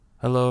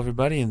Hello,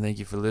 everybody, and thank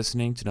you for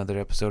listening to another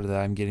episode of the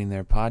I'm Getting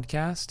There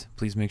podcast.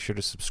 Please make sure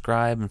to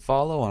subscribe and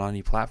follow on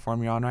any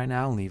platform you're on right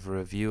now and leave a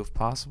review if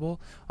possible.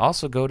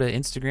 Also, go to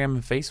Instagram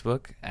and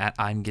Facebook at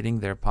I'm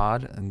Getting There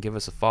Pod and give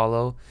us a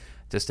follow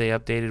to stay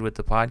updated with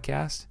the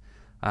podcast.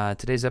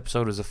 Today's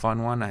episode was a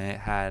fun one. I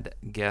had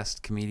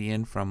guest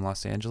comedian from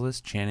Los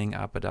Angeles, Channing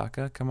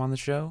Apodaca, come on the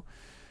show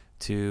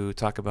to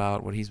talk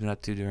about what he's been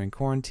up to during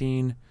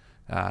quarantine,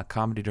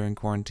 comedy during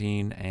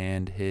quarantine,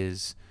 and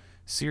his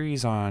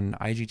series on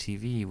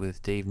IGTV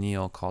with Dave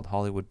Neal called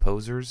Hollywood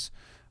Posers.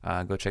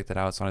 Go check that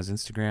out. It's on his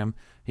Instagram.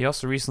 He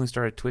also recently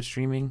started Twitch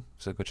streaming,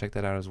 so go check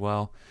that out as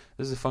well.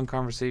 This is a fun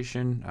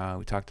conversation.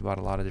 We talked about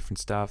a lot of different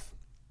stuff,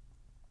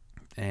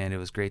 and it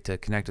was great to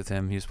connect with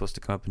him. He was supposed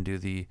to come up and do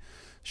the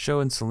show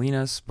in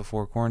Salinas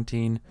before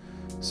quarantine,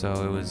 so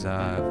it was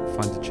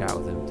fun to chat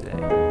with him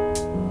today.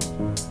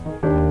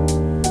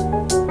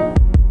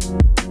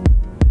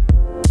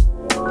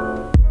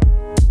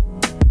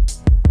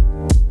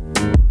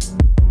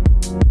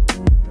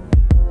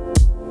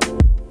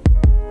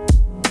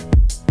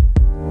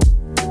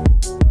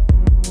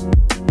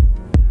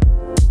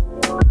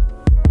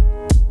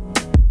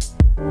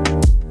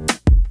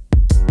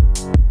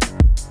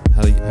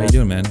 How you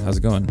doing, man? How's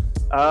it going?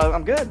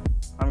 I'm good.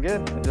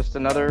 Just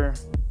another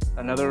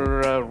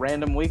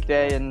random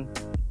weekday in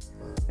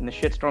the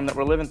shitstorm that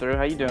we're living through.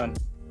 How you doing?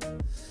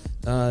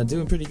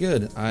 Doing pretty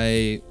good.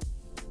 I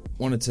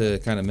wanted to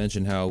kind of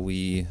mention how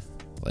we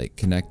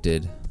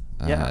connected.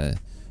 Yeah.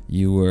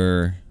 You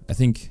were, I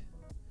think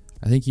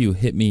you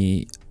hit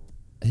me.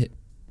 I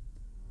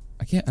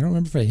don't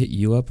remember if I hit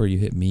you up or you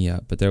hit me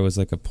up, but there was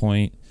a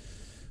point.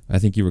 I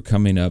think you were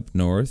coming up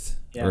north,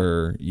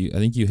 or I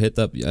think you hit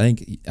up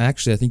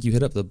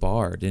the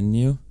bar, didn't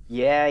you?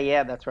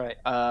 Yeah, that's right.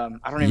 I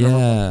don't even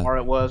remember what bar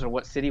it was or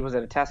what city. Was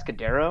it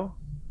Atascadero?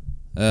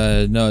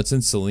 No, it's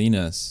in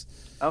Salinas.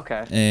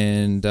 Okay.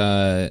 And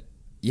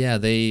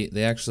they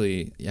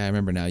actually, I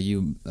remember now.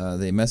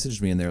 They messaged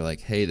me and they're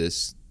like, "Hey,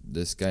 this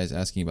guy's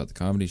asking about the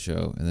comedy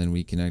show," and then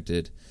we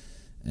connected,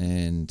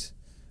 and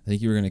I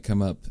think you were gonna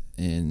come up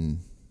in,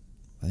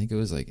 I think it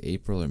was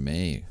April or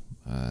May.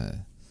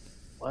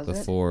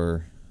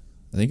 Before,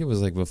 I think it was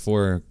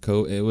before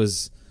it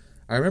was.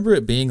 I remember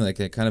it being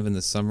kind of in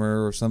the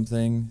summer or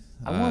something.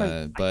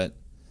 But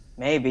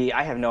maybe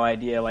I have no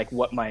idea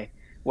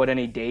what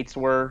any dates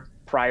were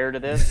prior to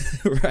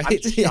this. Right? I'm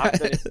just shocked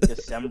that it's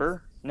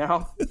December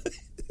now.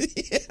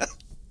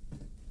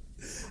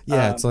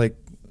 Yeah, it's 9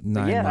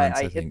 months.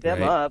 I hit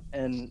them up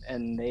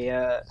and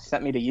they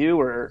sent me to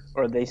you or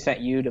they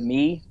sent you to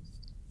me,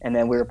 and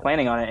then we were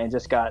planning on it and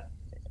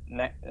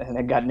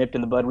it got nipped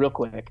in the bud real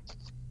quick.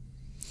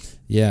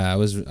 Yeah, I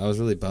was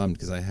really bummed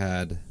because I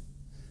had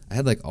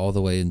all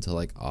the way until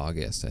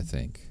August, I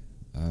think,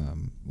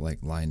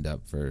 lined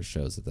up for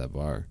shows at that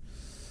bar.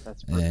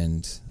 That's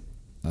perfect.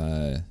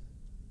 And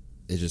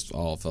it just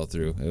all fell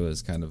through. It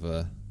was kind of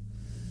a,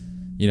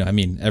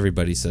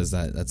 everybody says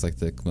that. That's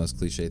the most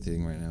cliche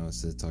thing right now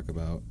is to talk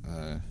about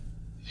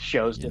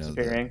shows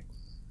disappearing.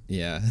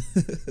 Yeah.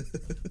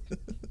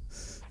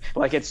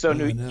 It's so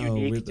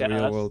unique the to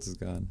real us. world is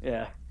gone.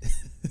 Yeah.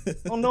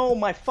 Oh no,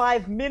 my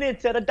 5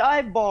 minutes at a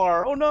dive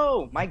bar. Oh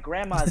no, my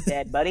grandma's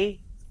dead,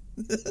 buddy.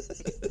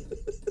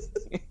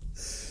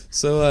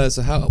 So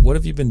what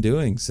have you been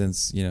doing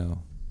since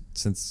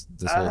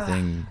this whole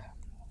thing?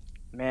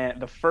 Man,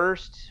 the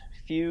first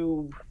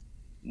few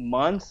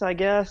months, I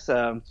guess,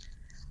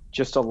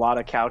 just a lot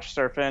of couch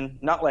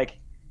surfing. Not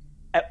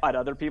at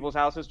other people's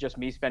houses, just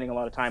me spending a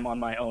lot of time on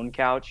my own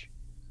couch.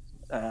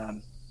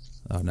 Nice.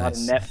 A lot of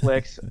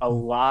Netflix, a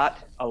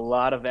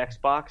lot of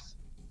Xbox.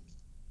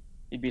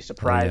 You'd be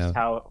surprised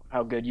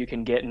how good you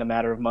can get in a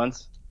matter of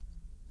months.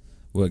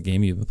 What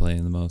game you been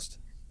playing the most?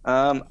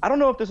 I don't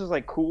know if this is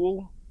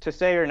cool to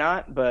say or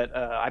not, but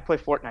I play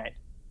Fortnite.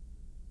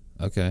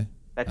 Okay.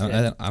 That's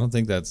it. I don't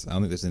think there's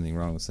anything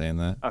wrong with saying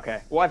that.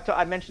 Okay. Well,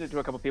 I've mentioned it to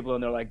a couple people,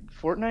 and they're like,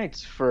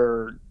 Fortnite's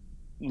for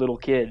little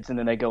kids, and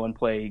then they go and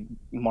play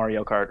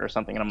Mario Kart or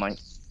something, and I'm like,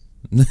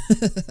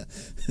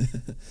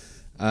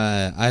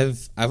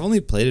 I've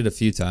only played it a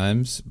few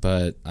times,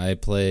 but I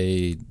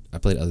played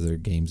other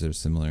games that are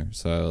similar.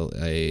 So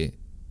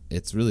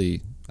it's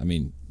really,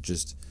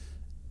 just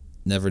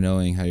never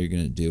knowing how you're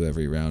gonna do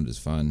every round is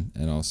fun,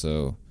 and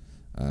also,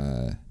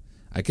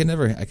 I could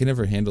never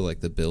handle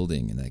the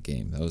building in that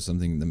game. That was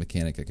something, the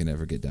mechanic I could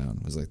never get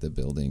down was the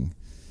building.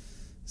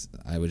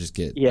 I would just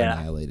get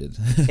annihilated.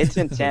 It's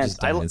intense.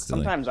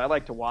 Sometimes I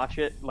like to watch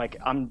it.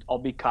 I'll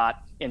be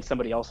caught in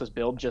somebody else's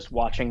build, just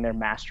watching their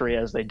mastery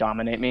as they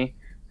dominate me.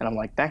 And I'm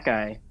like, that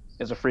guy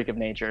is a freak of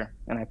nature,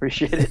 and I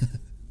appreciate it.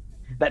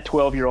 That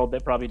 12-year-old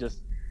that probably just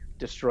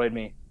destroyed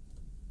me.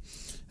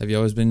 Have you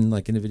always been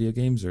into video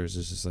games, or is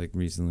this just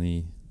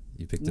recently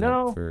you picked it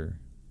up for?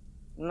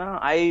 No,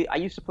 I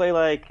used to play a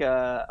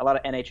lot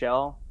of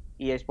NHL,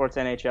 EA Sports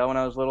NHL when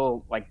I was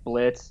little,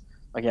 Blitz,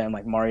 again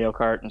Mario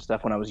Kart and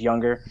stuff when I was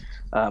younger.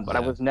 But I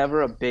was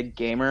never a big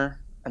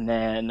gamer. And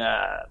then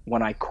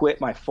when I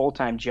quit my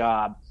full-time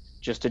job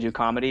just to do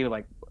comedy,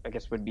 I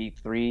guess would be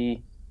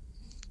 3,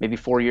 maybe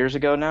 4 years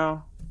ago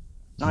now.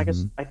 No,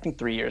 I think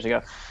 3 years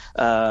ago.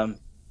 Um,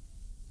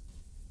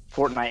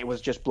 Fortnite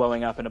was just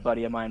blowing up, and a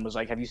buddy of mine was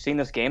like, "Have you seen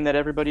this game that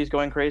everybody's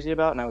going crazy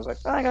about?" And I was like,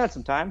 "Oh, I got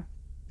some time."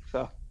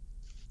 So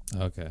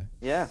Okay.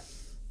 yeah,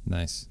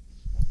 Nice.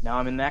 now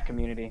I'm in that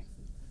community.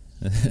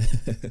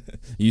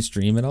 You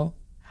stream at all?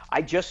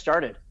 I just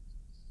started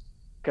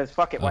because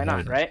fuck it, why hell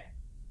not, yeah. right?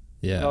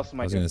 Yeah. What else am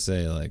I I was doing? gonna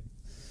say like,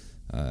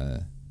 uh,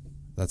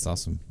 that's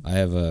awesome. I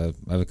have a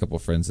couple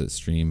of friends that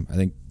stream. I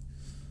think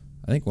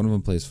one of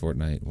them plays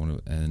Fortnite.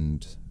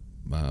 And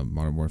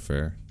Modern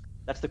Warfare.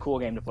 That's the cool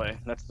game to play.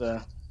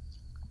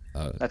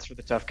 Uh, That's for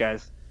the tough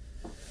guys.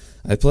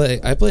 I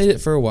played it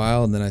for a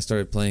while, and then I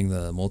started playing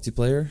the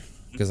multiplayer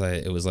because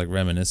it was like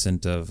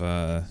reminiscent of.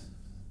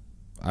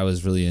 I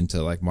was really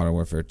into like Modern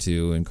Warfare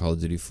 2 and Call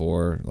of Duty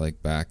 4,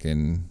 like back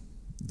in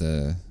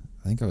I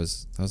think that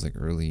was like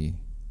early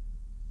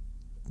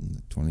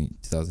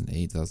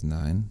 2008,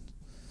 2009.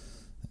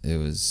 It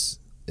was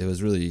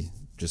really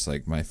just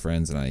like my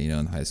friends and I,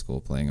 in high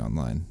school playing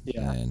online.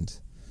 Yeah. And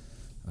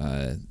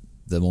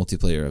the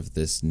multiplayer of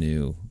this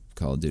new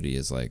Call of Duty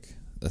is like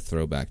a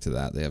throwback to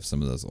that. They have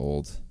some of those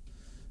old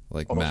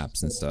like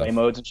maps and stuff. Play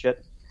modes and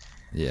shit.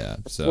 Yeah.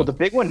 So Well, the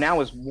big one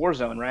now is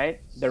Warzone,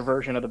 right? Their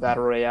version of the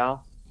Battle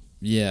Royale.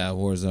 yeah,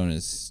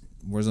 Warzone's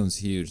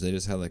huge. They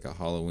just had like a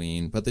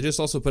Halloween, but they just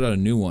also put out a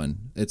new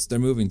one. They're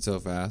moving so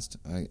fast.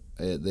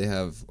 They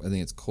have, I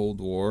think it's Cold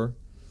War.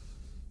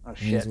 Oh I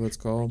think is shit! what it's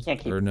called. Can't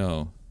keep. Or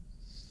no.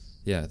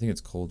 Yeah, I think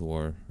it's Cold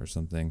War or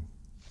something.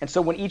 And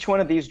so when each one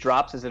of these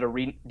drops, do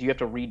you have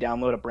to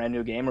re-download a brand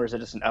new game, or is it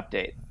just an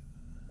update?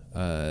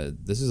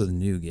 This is a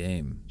new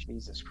game,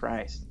 Jesus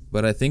Christ!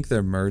 but I think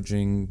they're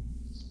merging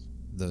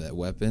the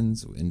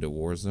weapons into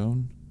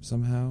Warzone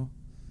somehow.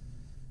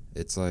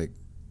 It's like,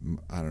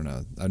 I don't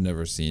know. I've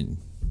never seen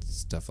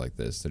stuff like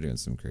this. They're doing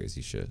some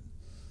crazy shit.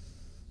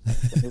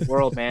 It's a new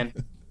world, man.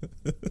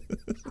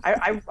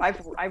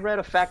 I read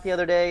a fact the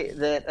other day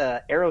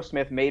that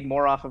Aerosmith made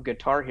more off of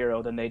Guitar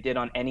Hero than they did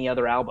on any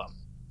other album.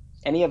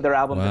 Any of their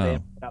albums that they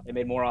Wow. put out, they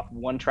made more off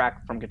one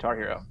track from Guitar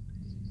Hero.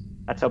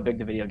 That's how big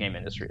the video game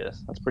industry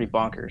is. That's pretty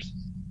bonkers.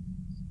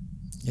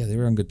 Yeah, they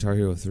were on Guitar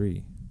Hero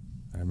 3.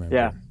 I remember.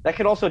 Yeah, that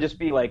could also just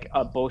be like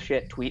a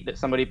bullshit tweet that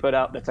somebody put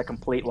out that's a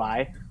complete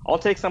lie. I'll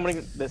take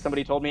something that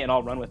somebody told me and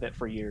I'll run with it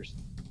for years.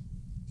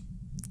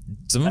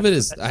 Some of it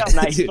is. That's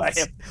how nice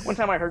I am. One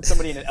time I heard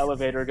somebody in an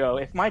elevator go,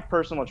 "If my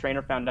personal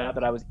trainer found out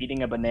that I was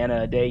eating a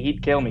banana a day,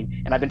 he'd kill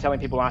me." And I've been telling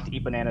people not to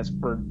eat bananas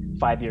for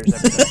 5 years.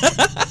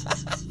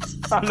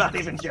 I'm not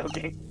even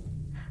joking.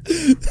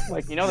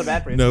 Like, they're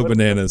bad for you. No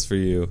bananas for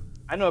you.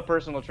 I know a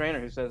personal trainer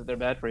who says that they're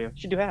bad for you. You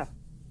should do half.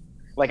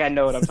 Like, I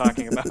know what I'm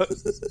talking about.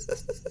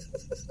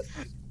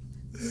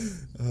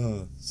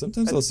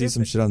 Sometimes That's I'll see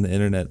some stupid. shit on the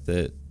internet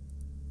that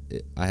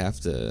I have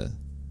to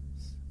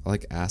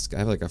like ask. I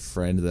have like a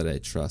friend that I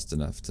trust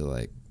enough to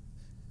like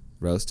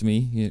roast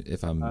me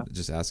if I'm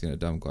just asking a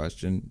dumb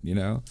question,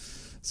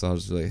 So I'll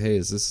just be like, "Hey,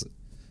 is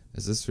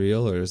this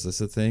real or is this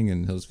a thing?"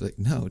 And he'll just be like,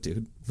 "No,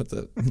 dude, what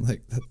the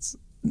like that's."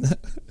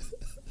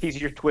 He's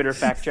your Twitter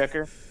fact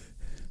checker.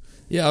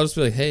 Yeah, I'll just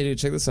be like, "Hey, dude,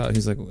 check this out."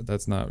 He's like,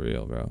 "That's not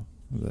real, bro."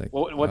 I'll be like,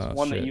 What's "Oh,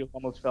 one shit." that you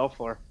almost fell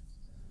for?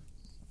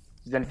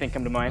 Does anything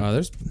come to mind?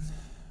 There's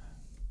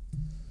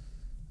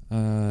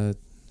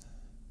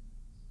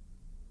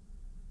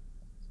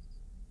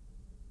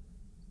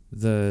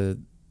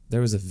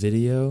there was a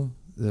video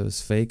that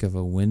was fake of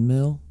a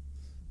windmill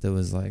that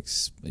was like,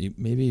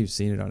 maybe you've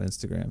seen it on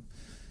Instagram,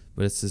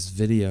 but it's this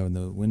video and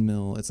the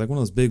windmill, it's like one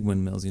of those big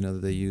windmills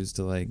that they use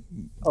to like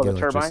Oh, get the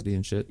electricity turbine?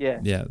 and shit. Yeah.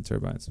 The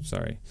turbines. I'm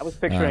sorry. I was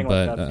picturing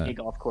but, like a mini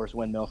golf course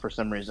windmill for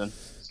some reason.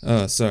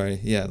 Oh, sorry.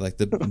 Yeah, like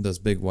those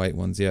big white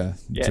ones. Yeah,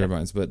 Yeah.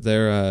 turbines. But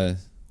they're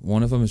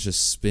one of them is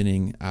just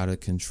spinning out of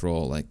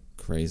control, like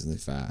crazily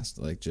fast,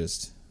 like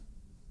just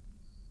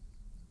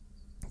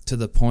to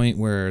the point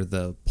where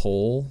the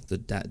pole,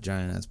 that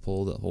giant ass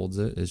pole that holds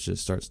it,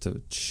 just starts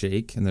to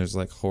shake, and there's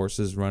like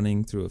horses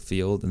running through a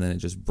field, and then it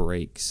just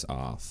breaks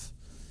off.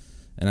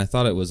 And I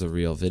thought it was a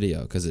real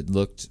video because it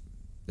looks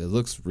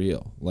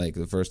real. Like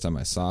the first time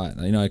I saw it,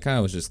 I kind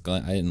of was just, I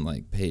didn't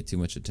like pay too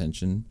much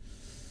attention.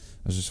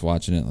 I was just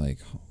watching it like,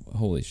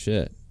 holy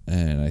shit.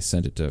 And I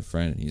sent it to a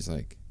friend, and he's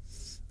like,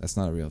 "That's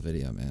not a real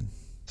video, man."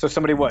 So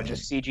somebody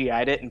just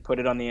CGI'd it and put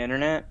it on the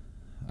internet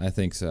I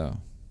think so.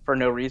 for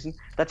no reason?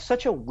 That's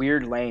such a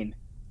weird lane.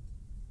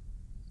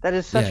 That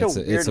is such Yeah,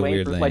 a it's a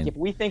weird weird lane. Like, lane. if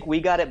we think we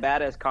got it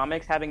bad as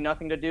comics, having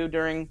nothing to do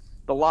during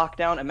the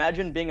lockdown,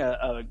 imagine being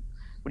a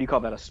what do you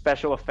call that, a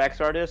special effects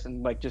artist,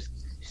 and like just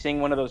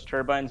seeing one of those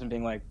turbines and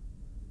being like,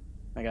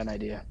 "I got an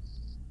idea.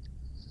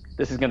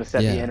 This is going to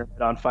set the internet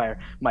on fire.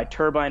 My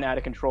turbine out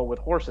of control with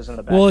horses in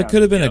the background." Well, it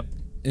could have been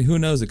who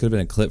knows? It could have been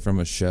a clip from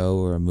a show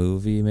or a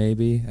movie,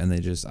 maybe, and they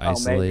just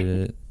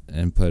isolated it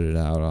and put it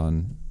out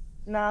on.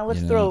 Nah,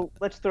 let's throw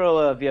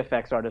a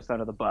VFX artist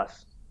under the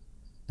bus.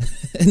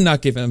 And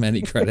not give him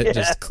any credit,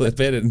 just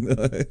clip it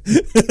and.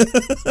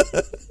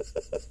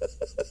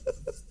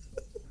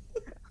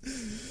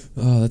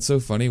 Oh, that's so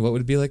funny. What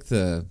would be like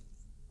that'd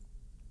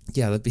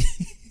be.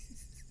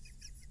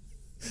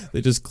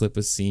 They just clip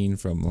a scene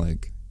from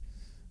like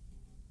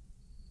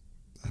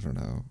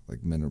know,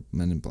 like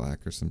Men in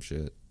Black or some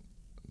shit.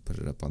 Put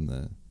it up on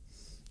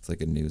it's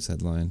like a news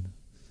headline.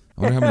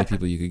 I wonder how many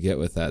people you could get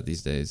with that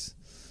these days.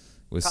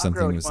 With Cockroach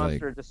something was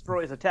monster like,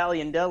 destroys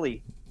Italian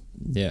deli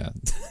yeah.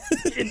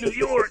 in New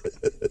York.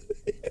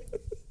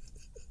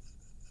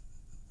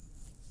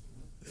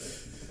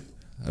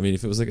 I mean,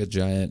 if it was like a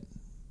giant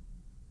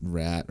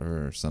rat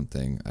or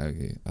something,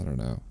 I don't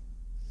know.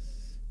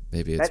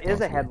 Maybe it's That is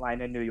a possible.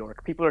 headline in New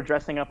York. People are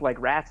dressing up like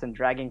rats and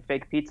dragging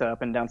fake pizza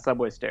up and down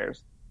subway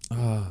stairs.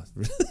 Oh,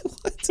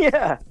 what?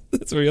 Yeah.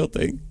 That's a real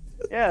thing.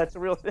 Yeah, it's a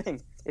real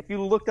thing. If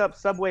you looked up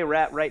subway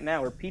rat right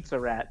now or pizza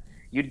rat,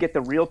 you'd get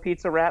the real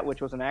pizza rat,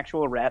 which was an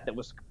actual rat that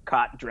was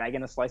caught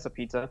dragging a slice of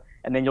pizza,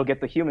 and then you'll get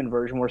the human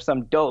version where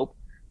some dope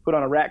put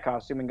on a rat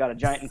costume and got a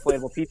giant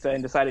inflatable pizza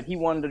and decided he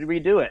wanted to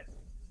redo it.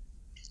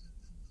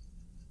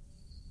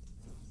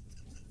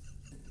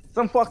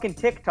 Some fucking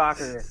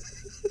TikToker.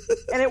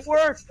 And it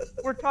worked.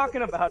 We're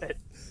talking about it.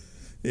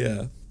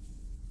 Yeah.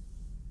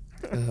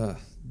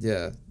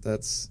 Yeah,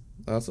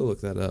 I'll have to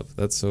look that up.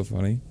 That's so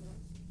funny.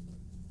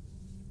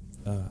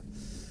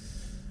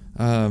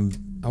 I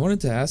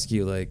wanted to ask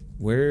you, like,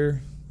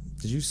 where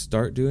did you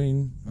start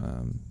doing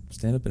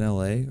stand-up in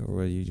LA, or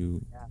where you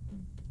do?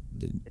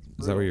 Yeah.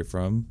 Is that where you're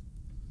from?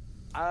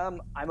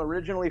 I'm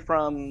originally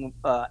from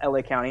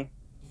LA County,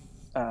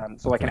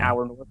 so like an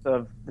hour north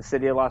of the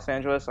city of Los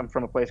Angeles. I'm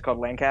from a place called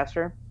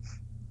Lancaster,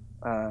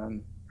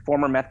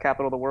 former meth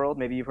capital of the world.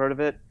 Maybe you've heard of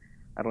it.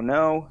 I don't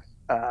know.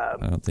 I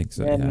don't think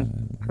so.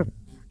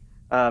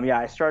 Yeah,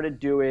 I started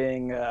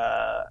doing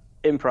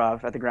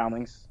improv at the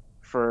Groundlings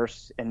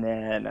first, and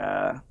then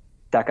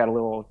that got a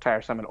little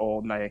tiresome and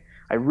old, and I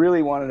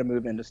really wanted to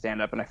move into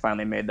stand-up, and I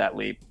finally made that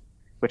leap,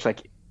 which,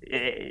 like,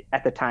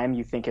 at the time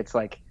you think it's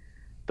like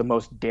the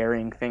most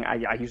daring thing.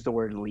 I use the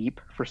word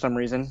leap for some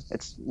reason.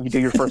 You do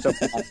your first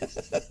open mic.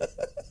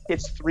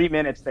 It's 3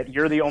 minutes that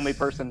you're the only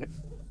person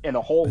in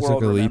the whole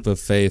world. Took a leap of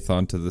faith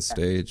onto the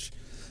stage.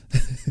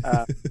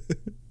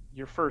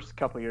 Your first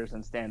couple years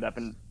in stand-up,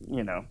 and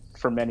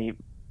for many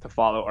to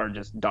follow, are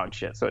just dog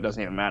shit, so it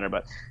doesn't even matter.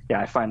 But yeah,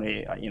 I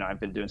finally,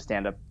 I've been doing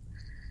stand-up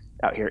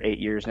out here 8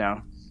 years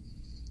now,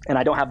 and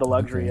I don't have the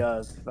luxury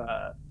of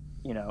a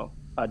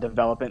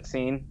development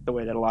scene the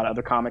way that a lot of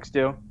other comics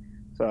do.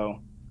 So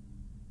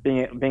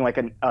being like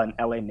an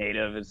LA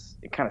native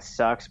it kind of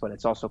sucks, but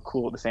it's also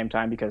cool at the same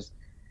time because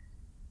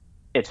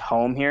it's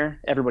home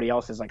here. Everybody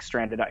else is like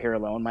stranded out here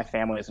alone. My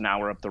family is an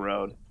hour up the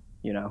road.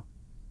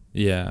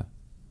 Yeah.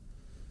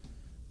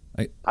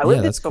 I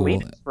lived in cool.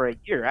 Salinas for a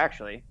year,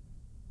 actually.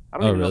 I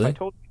don't even know if I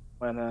told you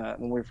when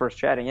we were first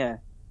chatting. Yeah.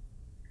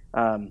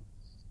 What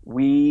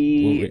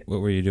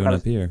were you doing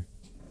up here?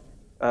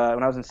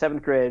 When I was in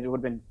 7th grade, it would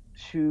have been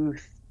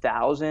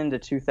 2000 to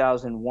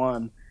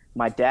 2001.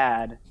 My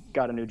dad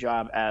got a new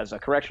job as a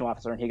correctional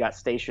officer, and he got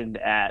stationed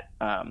at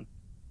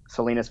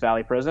Salinas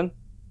Valley Prison.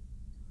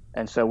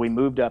 And so we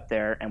moved up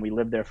there, and we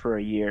lived there for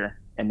a year,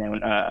 and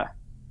then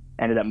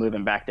ended up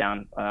moving back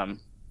down.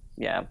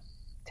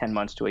 10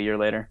 months to a year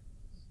later.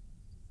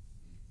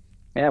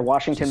 Yeah,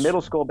 Washington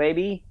Middle School,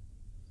 baby.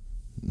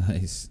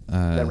 Nice.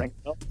 Yeah,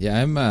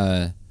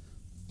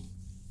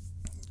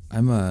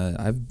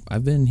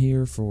 I've been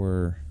here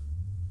for,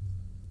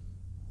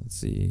 let's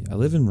see, I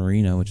live in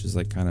Marina, which is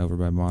like kind of over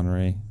by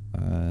Monterey.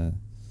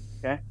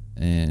 Okay.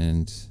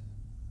 And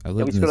I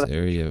lived in this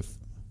area.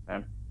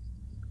 I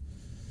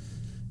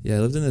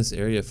lived in this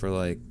area for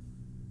like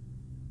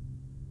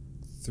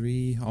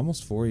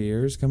almost 4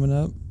 years coming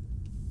up.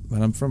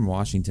 But I'm from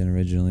Washington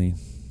originally.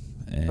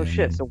 Oh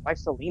shit! So why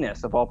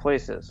Salinas of all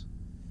places?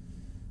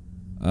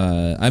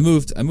 I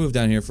moved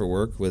down here for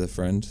work with a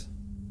friend,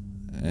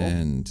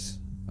 and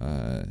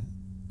I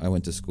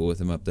went to school with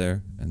him up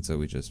there, and so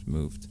we just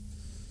moved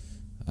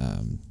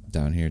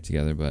down here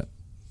together. But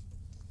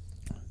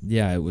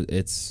yeah,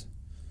 it's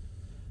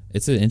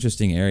an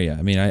interesting area.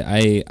 I mean,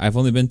 I've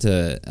only been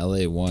to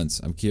LA once.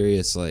 I'm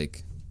curious,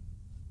 like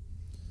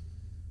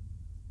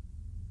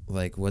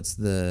what's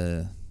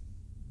the?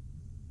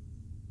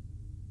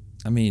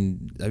 I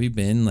mean, you've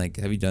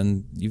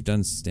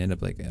done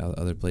stand-up like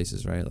other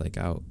places, right? Like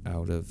out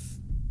of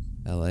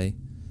LA?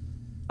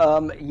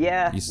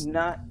 Yeah,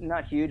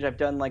 not huge. I've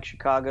done like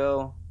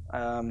Chicago,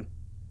 and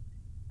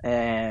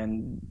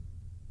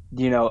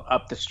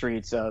up the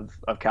streets of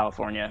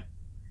California.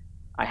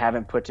 I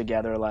haven't put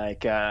together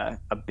like a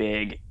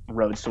big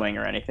road swing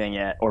or anything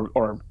yet,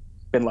 or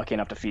been lucky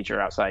enough to feature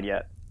outside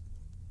yet.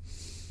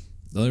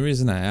 The only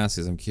reason I ask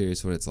is I'm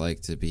curious what it's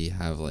like to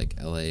have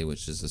like LA,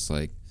 which is just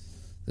like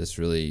this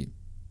really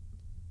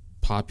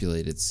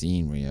populated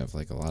scene where you have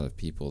like a lot of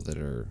people that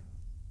are,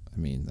 I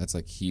mean, that's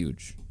like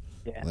huge.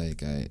 Yeah.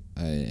 Like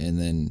and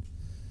then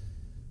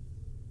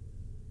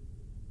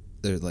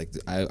they're like,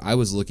 I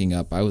was looking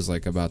up, I was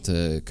like about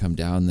to come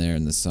down there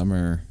in the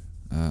summer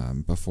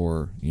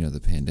before,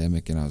 the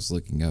pandemic, and I was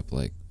looking up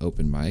like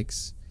open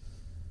mics,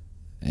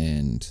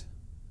 and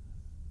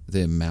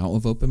the amount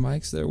of open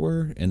mics there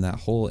were in that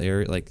whole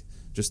area, like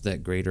just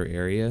that greater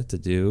area to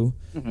do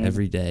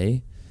every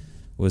day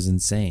was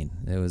insane.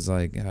 It was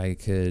like I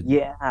could.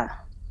 Yeah,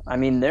 I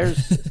mean,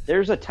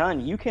 there's a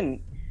ton. You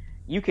can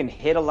you can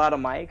hit a lot of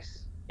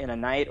mics in a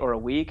night or a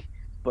week,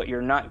 but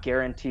you're not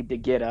guaranteed to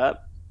get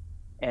up.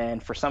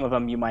 And for some of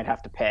them, you might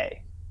have to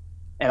pay.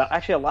 And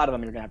actually, a lot of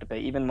them you're gonna have to pay,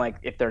 even like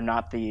if they're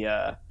not the.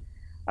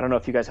 I don't know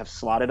if you guys have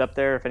Slotted up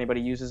there. If anybody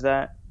uses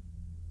that,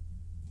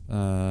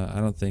 I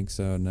don't think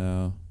so.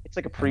 No, it's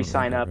like a I don't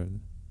pre-sign think I've up. read.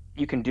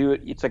 You can do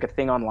it. It's like a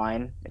thing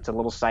online. It's a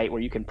little site where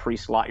you can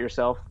pre-slot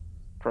yourself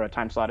for a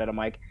time slot at a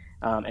mic,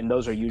 and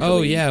those are usually.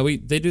 Oh yeah,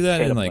 they do that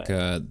pay to in like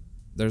play.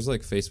 there's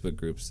like Facebook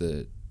groups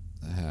that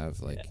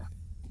have like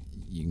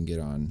you can get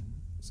on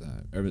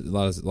a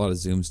lot of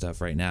Zoom stuff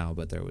right now,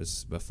 but there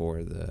was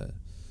before the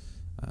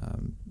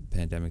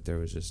pandemic. There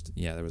was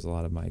there was a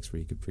lot of mics where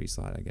you could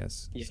pre-slot, I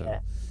guess. Yeah. So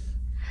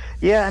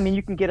Yeah, I mean,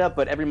 you can get up,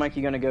 but every mic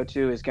you're going to go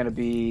to is going to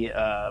be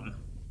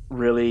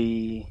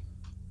really,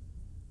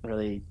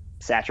 really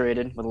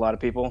saturated with a lot of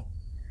people.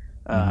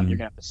 You're going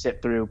to have to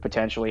sit through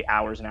potentially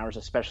hours and hours,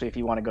 especially if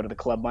you want to go to the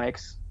club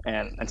mics.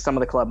 And some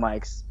of the club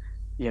mics,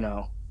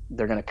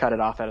 they're going to cut it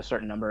off at a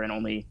certain number, and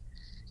only,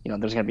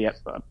 there's going to be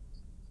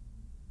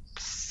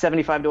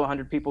 75 to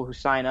 100 people who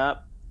sign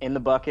up in the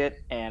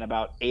bucket, and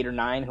about 8 or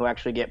 9 who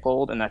actually get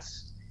pulled, and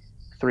that's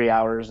 3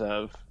 hours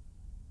of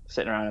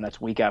sitting around, and that's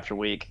week after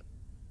week.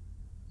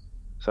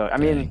 So, I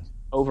mean, Dang.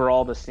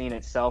 overall, the scene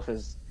itself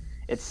it's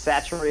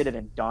saturated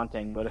and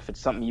daunting, but if it's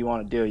something you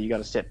want to do, you got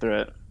to sit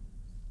through it.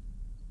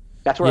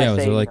 That's where I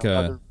was say, there like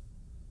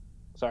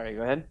sorry,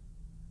 go ahead.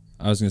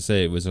 I was gonna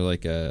say, was there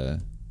like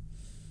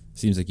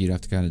seems like you'd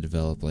have to kind of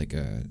develop like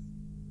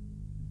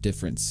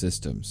different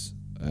systems.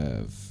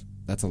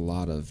 That's a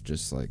lot of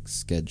just like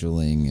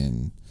scheduling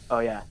and Oh,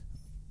 yeah.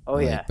 Oh,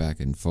 like yeah. back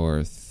and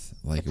forth,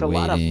 like It's a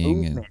lot of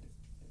waiting movement.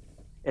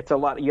 It's a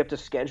lot. You have to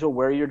schedule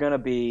where you're going to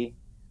be,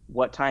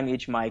 what time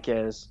each mic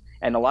is,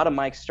 and a lot of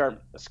mics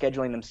start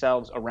scheduling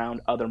themselves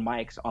around other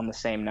mics on the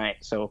same night.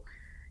 So,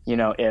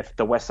 if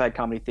the West Side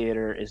Comedy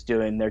Theater is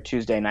doing their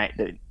Tuesday night,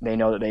 they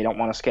know that they don't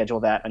want to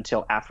schedule that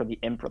until after the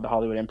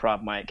Hollywood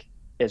Improv mic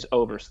is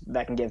over. So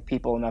that can give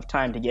people enough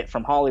time to get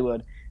from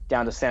Hollywood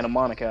down to Santa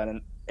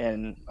Monica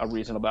in a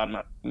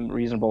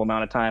reasonable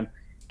amount of time,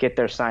 get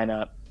their sign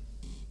up,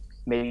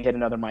 maybe hit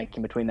another mic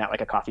in between that,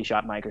 like a coffee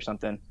shop mic or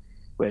something,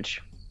 which,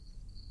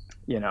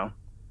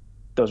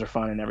 those are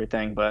fun and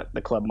everything, but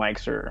the club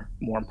mics are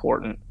more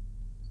important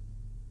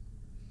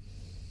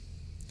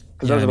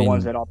because those are the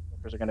ones that all the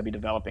workers are going to be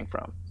developing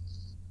from.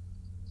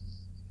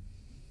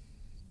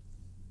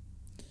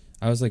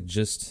 I was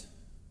just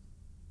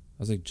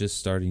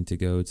starting to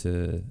go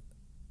to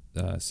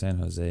San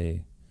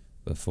Jose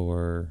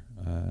before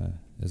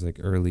it was like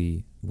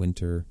early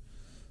winter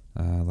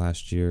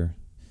last year,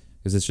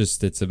 because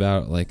it's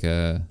about like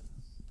an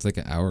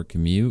hour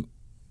commute,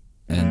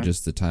 and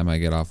just the time I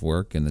get off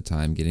work and the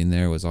time getting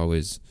there was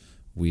always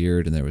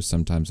weird, and there was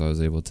sometimes I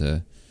was able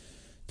to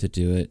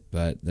do it,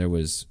 but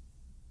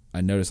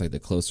I noticed like the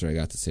closer I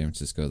got to San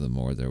Francisco, the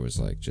more there was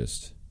like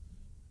just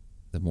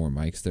the more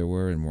mics there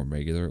were and more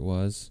regular it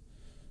was.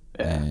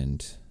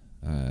 And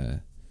I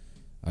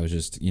was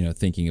just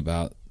thinking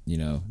about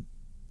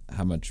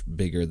how much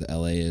bigger the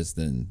LA is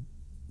than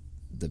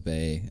the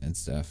Bay and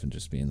stuff, and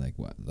just being like,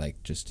 what,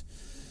 like just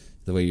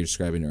the way you're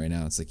describing it right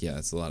now, it's like, yeah,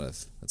 that's a lot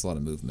of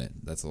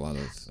movement. That's a lot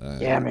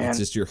of yeah, man. It's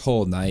just your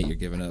whole night you're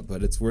giving up,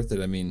 but it's worth it.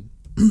 I mean,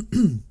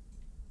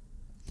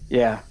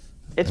 yeah,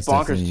 it's That's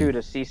bonkers definitely- too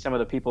to see some of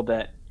the people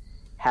that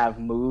have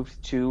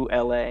moved to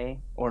LA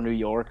or New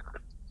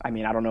York. I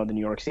mean, I don't know the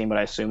New York scene, but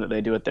I assume that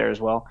they do it there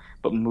as well.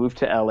 But moved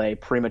to LA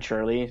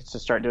prematurely to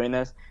start doing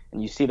this,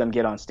 and you see them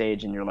get on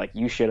stage, and you're like,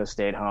 you should have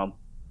stayed home.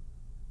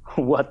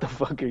 What the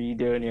fuck are you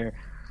doing here?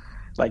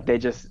 Like they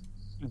just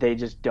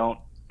don't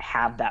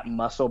have that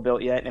muscle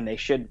built yet, and they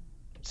should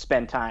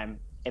spend time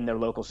in their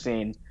local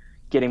scene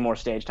getting more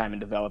stage time and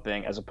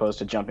developing, as opposed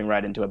to jumping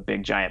right into a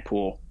big giant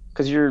pool,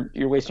 because you're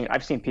wasting.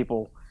 I've seen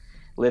people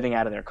living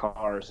out of their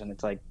cars, and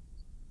it's like,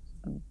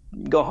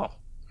 go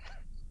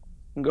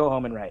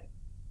home and write.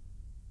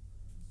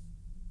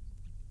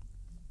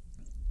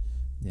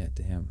 yeah,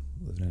 damn,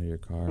 living out of your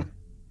car.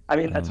 I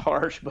mean, that's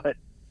harsh, but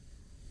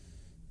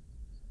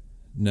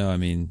No, I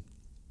mean,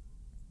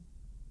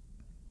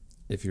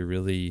 if you're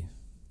really,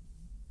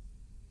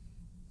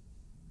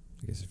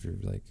 I guess if you're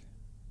like,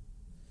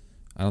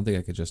 I don't think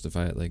I could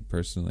justify it, like,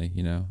 personally,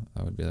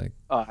 I would be like,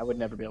 I would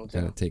never be able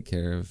gotta to. take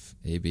care of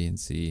A, B, and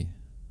C.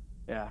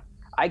 Yeah.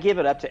 I give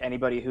it up to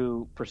anybody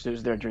who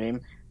pursues their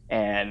dream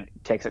and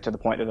takes it to the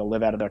point that they'll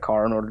live out of their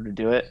car in order to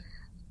do it,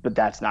 but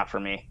that's not for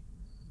me.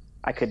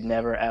 I could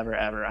never, ever,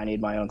 ever. I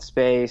need my own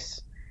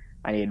space.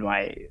 I need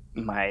my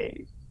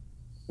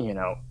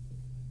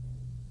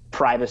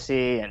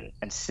privacy and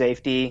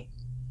safety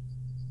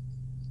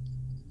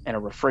and a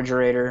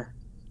refrigerator.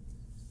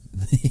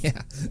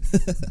 Yeah.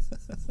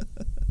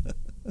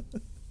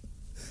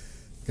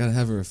 gotta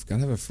have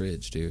a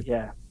fridge, dude.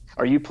 Yeah.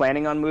 Are you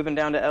planning on moving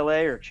down to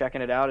LA or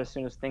checking it out as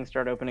soon as things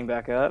start opening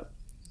back up?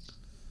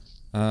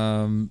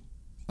 I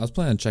was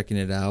planning on checking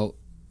it out,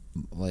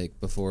 like,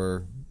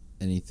 before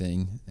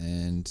anything,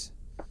 and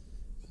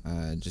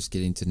just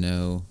getting to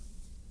know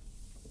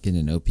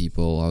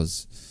people. I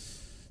was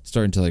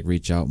starting to like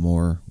reach out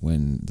more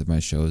when my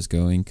show is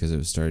going, because it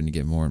was starting to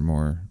get more and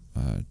more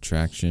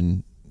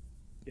traction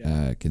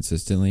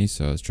consistently.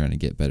 So I was trying to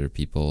get better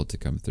people to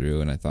come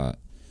through, and I thought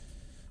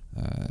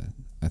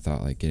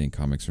like getting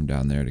comics from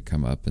down there to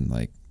come up and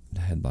like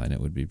headline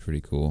it would be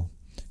pretty cool.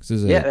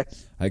 Cause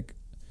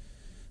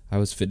I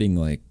was fitting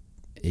like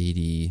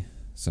 80,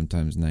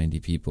 sometimes 90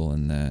 people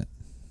in that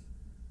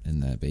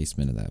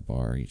basement of that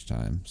bar each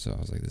time. So I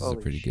was like, this is a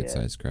pretty good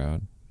sized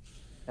crowd.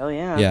 Hell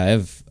yeah. Yeah,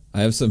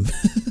 I have some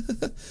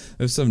I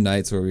have some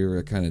nights where we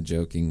were kind of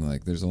joking,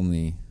 like dude,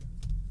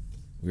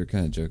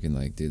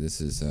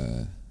 this is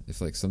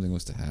if like something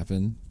was to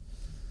happen,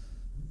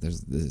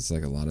 there's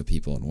like a lot of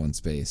people in one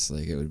space.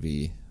 Like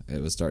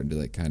it was starting to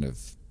like kind of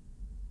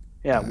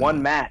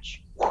one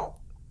match.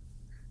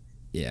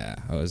 Yeah,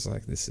 I was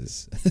like, this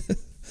is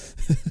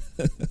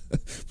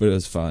but it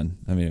was fun.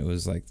 I mean, it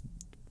was like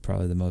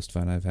probably the most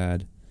fun I've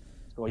had.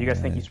 Well, you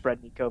guys think you spread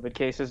any COVID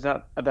cases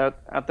out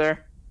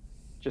there?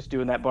 Just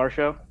doing that bar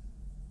show?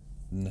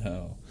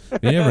 No.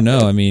 You never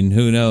know. I mean,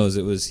 who knows?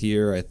 It was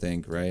here, I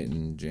think, right?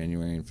 In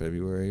January and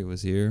February it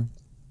was here.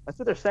 That's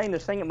what they're saying. They're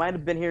saying it might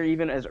have been here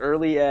even as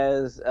early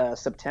as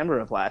September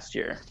of last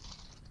year.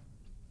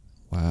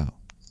 Wow.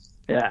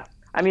 Yeah.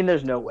 I mean,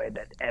 there's no way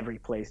that every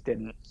place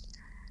didn't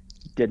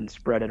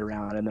spread it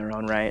around in their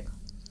own right.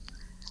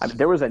 I mean,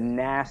 there was a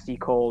nasty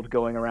cold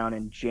going around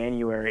in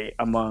January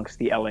amongst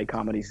the LA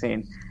comedy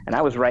scene, and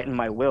I was writing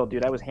my will,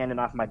 dude. I was handing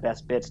off my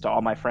best bits to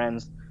all my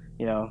friends.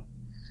 You know,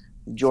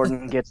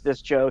 Jordan gets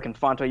this joke, and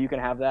Fonto, you can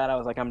have that. I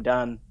was like, I'm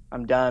done.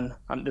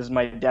 This is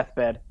my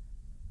deathbed.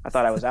 I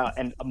thought I was out,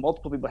 and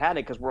multiple people had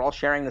it because we're all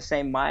sharing the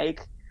same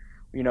mic.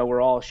 You know,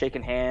 we're all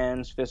shaking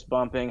hands, fist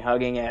bumping,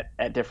 hugging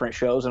at different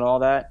shows and all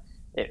that.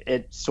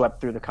 It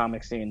swept through the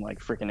comic scene like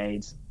freaking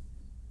AIDS.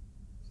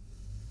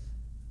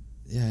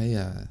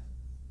 Yeah.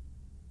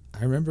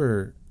 I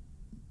remember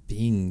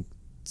being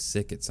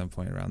sick at some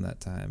point around that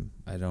time.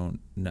 I don't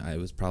know. It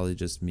was probably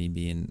just me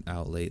being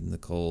out late in the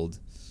cold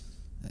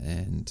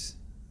and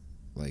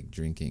like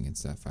drinking and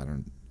stuff. I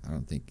don't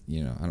think,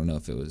 I don't know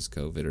if it was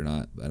COVID or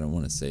not. I don't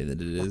want to say that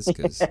it is,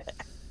 because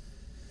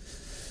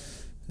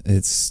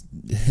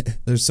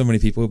there's so many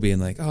people being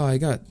like, oh, I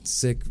got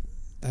sick,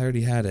 I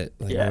already had it.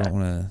 Like, I don't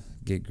want to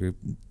get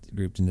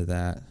grouped into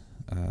that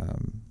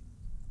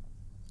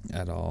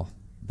at all.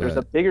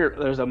 But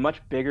there's a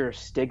much bigger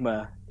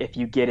stigma if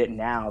you get it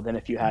now than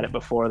if you had it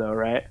before, though,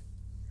 right?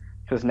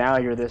 Because now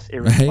you're this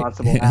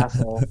irresponsible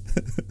asshole,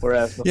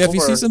 whereas before, if you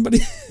see somebody,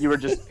 you were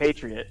just a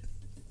patriot.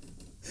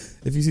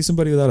 If you see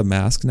somebody without a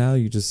mask now,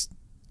 I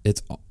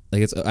think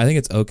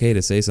it's okay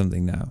to say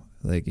something now.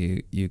 Like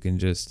you can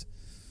just,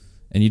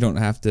 and you don't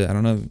have to. I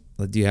don't know.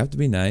 Like, do you have to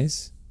be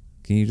nice?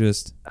 Can you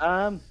just?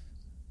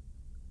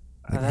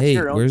 Like, hey,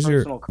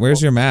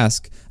 where's your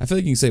mask? I feel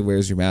like you can say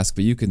where's your mask,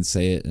 but you can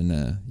say it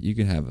and you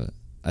can have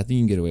I think you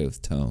can get away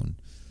with tone.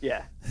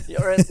 Yeah.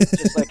 Or it's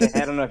just like,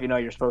 I don't know if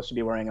you're supposed to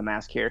be wearing a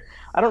mask here.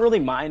 I don't really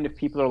mind if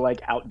people are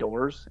like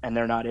outdoors and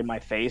they're not in my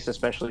face,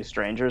 especially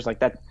strangers. Like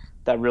that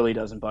really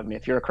doesn't bug me.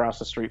 If you're across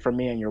the street from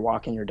me and you're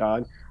walking your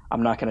dog,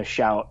 I'm not going to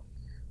shout,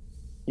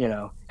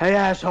 hey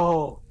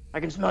asshole, I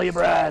can smell your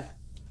breath,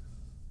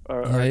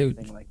 or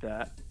anything like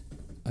that.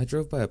 I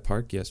drove by a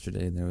park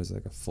yesterday and there was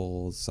like a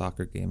full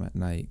soccer game at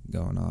night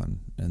going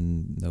on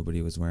and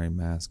nobody was wearing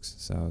masks.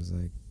 So I was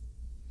like,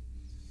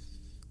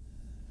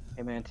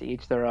 hey man, to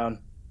each their own.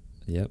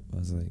 Yep. I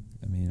was like,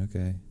 I mean,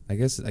 okay. I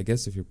guess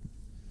if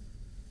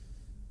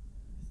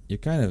you're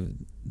kind of,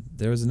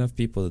 there was enough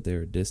people that they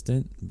were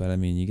distant, but I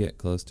mean, you get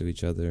close to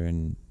each other,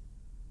 and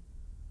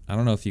I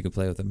don't know if you could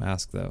play with a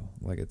mask though.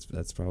 Like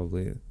that's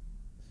probably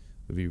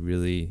would be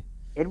really.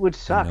 It would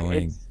suck.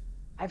 Annoying.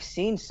 I've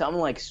seen some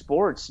like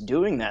sports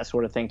doing that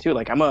sort of thing too.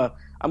 Like I'm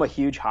a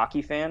huge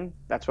hockey fan.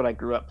 That's what I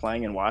grew up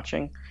playing and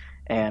watching.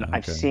 And okay.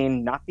 I've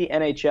seen not the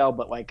NHL,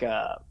 but like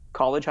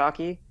college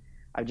hockey.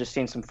 I've just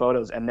seen some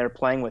photos, and they're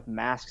playing with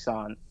masks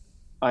on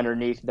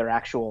underneath their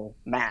actual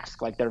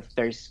mask, like their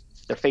face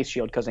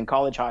shield. Because in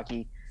college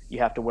hockey, you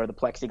have to wear the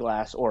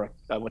plexiglass or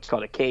what's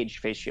called a cage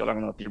face shield. I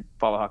don't know if you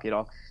follow hockey at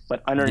all,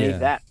 but underneath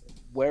that,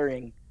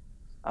 wearing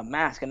a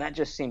mask, and that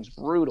just seems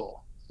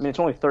brutal. I mean, it's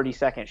only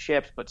 30-second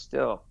shifts, but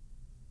still.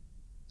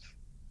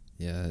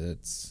 Yeah,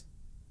 it's.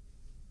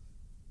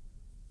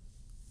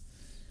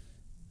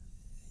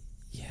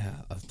 Yeah,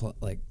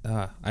 like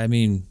I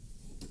mean,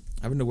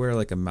 having to wear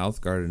like a mouth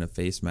guard and a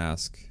face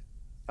mask.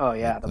 Oh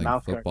yeah, the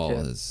mouth guard. Football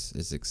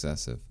is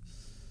excessive.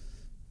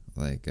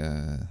 Like,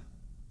 yeah,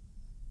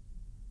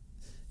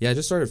 I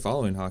just started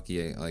following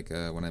hockey like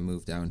when I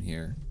moved down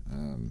here,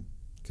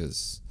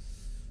 because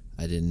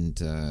I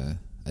didn't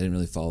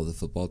really follow the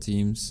football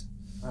teams,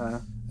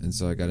 and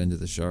so I got into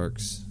the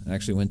Sharks. I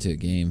actually went to a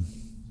game.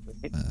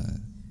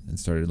 And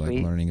started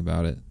like learning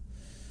about it.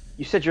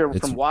 You said you're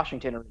from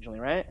Washington originally,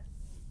 right?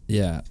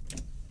 Yeah.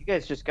 You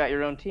guys just got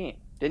your own team,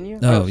 didn't you?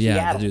 Oh yeah,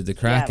 Seattle. Dude, the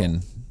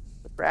Kraken.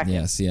 The Kraken.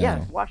 Yeah,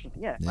 Seattle. Yeah,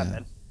 Washington. Yeah, my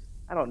bad.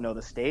 I don't know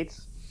the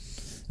states.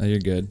 Oh, you're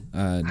good.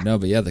 No,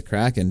 but yeah, the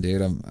Kraken,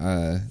 dude.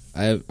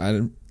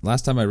 I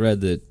last time I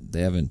read that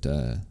they haven't.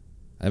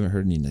 I I haven't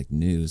heard any like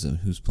news of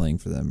who's playing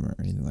for them or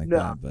anything like No,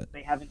 that. But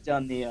they haven't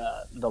done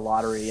the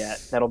lottery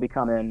yet. That'll be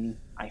coming,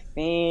 I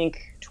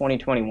think,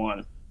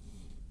 2021.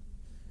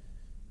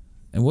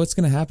 and what's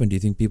going to happen? Do you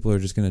think people are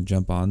just going to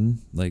jump on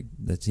like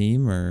the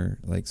team, or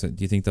like so?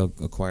 Do you think they'll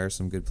acquire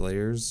some good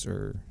players,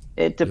 or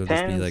It it'll just be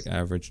depends. like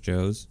average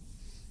Joes?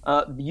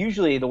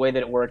 Usually, the way that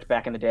it worked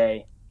back in the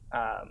day,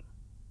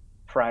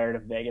 prior to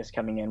Vegas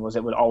coming in, was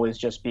it would always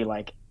just be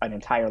like an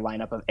entire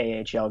lineup of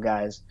AHL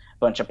guys,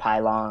 bunch of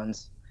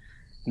pylons,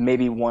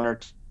 maybe one or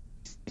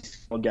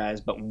two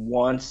guys. But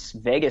once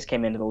Vegas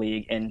came into the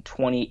league in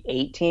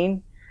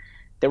 2018,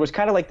 there was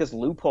kind of like this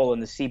loophole in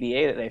the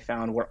CBA that they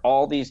found where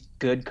all these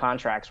good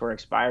contracts were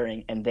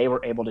expiring, and they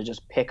were able to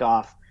just pick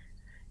off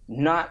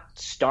not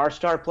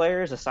star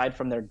players aside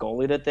from their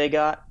goalie that they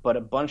got, but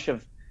a bunch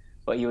of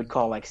what you would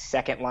call like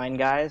second line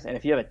guys. And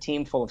if you have a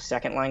team full of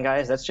second line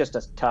guys, that's just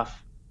a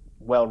tough,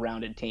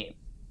 well-rounded team.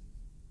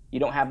 You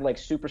don't have like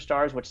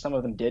superstars, which some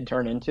of them did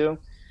turn into,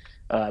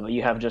 but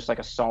you have just like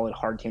a solid,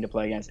 hard team to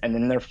play against. And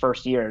then their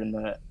first year in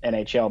the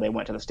NHL, they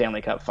went to the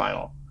Stanley Cup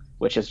final,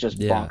 which is just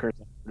bonkers.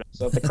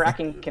 So if the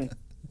Kraken can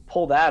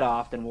pull that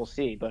off, then we'll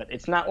see. But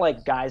it's not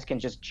like guys can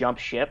just jump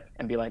ship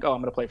and be like, oh,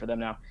 I'm going to play for them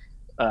now.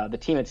 The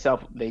team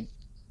itself, they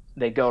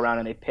go around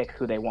and they pick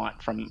who they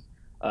want from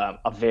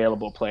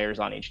available players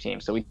on each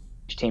team. So each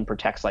team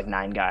protects like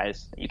 9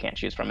 guys that you can't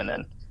choose from. And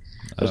then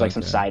there's like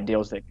some side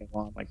deals that go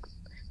on. Like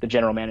the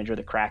general manager of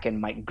the Kraken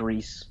might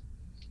grease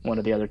one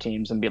of the other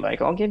teams and be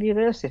like, I'll give you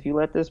this if you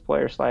let this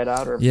player slide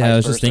out. Or Yeah, I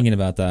was versa. just thinking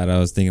about that. I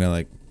was thinking of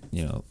like,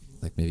 you know,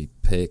 like maybe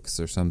picks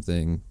or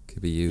something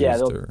could be used. Yeah,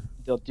 or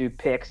they'll do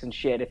picks and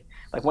shit. If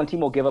like one team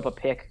will give up a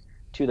pick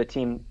to the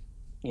team,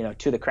 you know,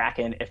 to the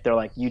Kraken if they're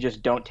like, you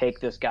just don't take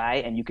this guy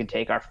and you can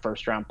take our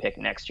first round pick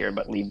next year,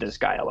 but leave this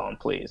guy alone,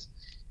 please.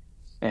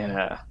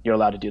 And you're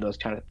allowed to do those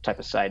type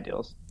of side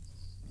deals.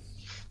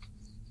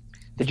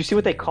 Did you see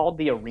what they called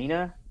the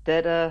arena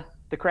that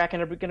the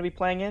Kraken are going to be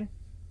playing in?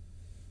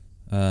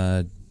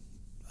 I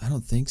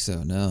don't think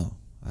so. No,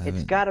 I It's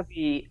haven't. got to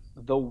be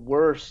the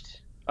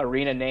worst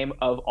arena name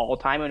of all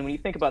time. And when you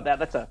think about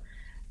that,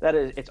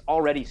 it's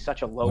already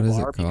such a low What is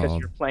it bar because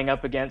called? you're playing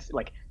up against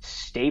like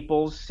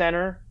Staples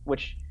Center,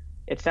 which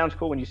it sounds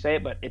cool when you say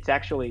it, but it's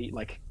actually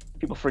like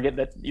people forget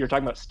that you're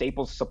talking about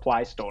Staples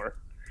Supply Store.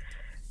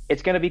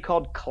 It's going to be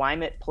called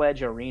Climate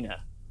Pledge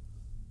Arena.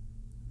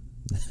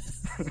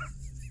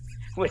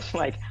 Which,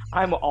 like,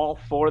 I'm all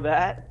for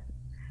that,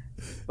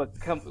 but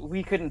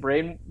we couldn't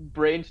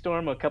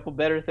brainstorm a couple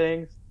better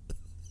things.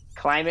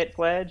 Climate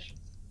Pledge,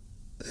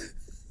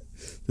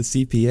 The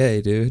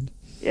CPA, dude.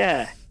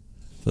 yeah.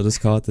 They'll just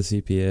call it the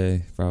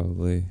CPA,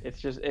 probably.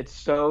 It's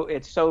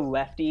so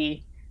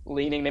lefty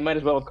leaning. They might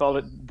as well have called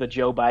it the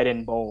Joe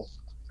Biden Bowl.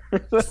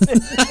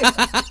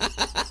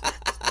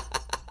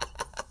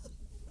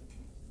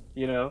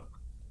 You know?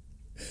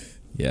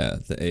 Yeah,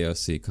 the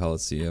AOC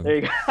Coliseum. There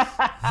you go.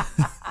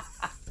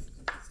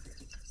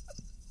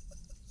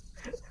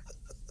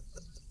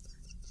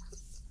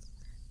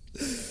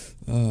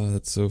 Oh,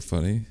 that's so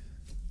funny.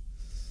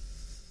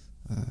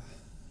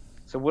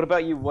 So what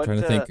about you? What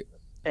trying to think.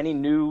 any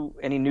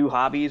new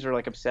hobbies or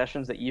like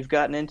obsessions that you've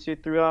gotten into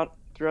throughout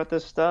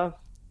this stuff?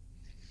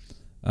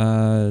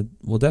 Well,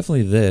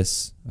 definitely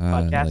this.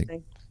 Podcasting?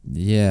 Like,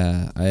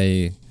 yeah,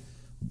 I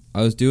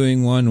was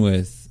doing one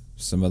with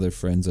some other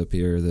friends up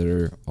here that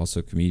are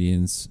also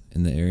comedians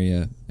in the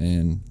area,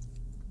 and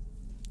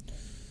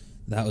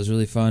that was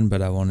really fun.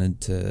 But I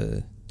wanted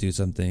to do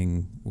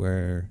something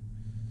where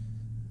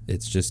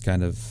it's just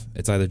kind of,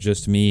 it's either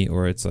just me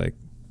or it's like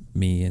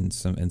me and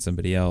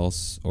somebody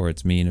else, or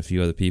it's me and a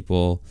few other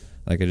people.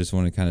 Like I just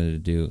want to kind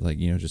of do like,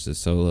 you know, just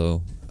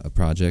a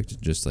project,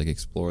 just like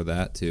explore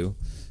that too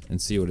and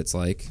see what it's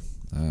like.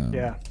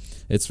 Yeah.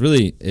 It's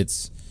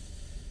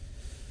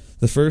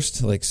the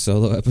first like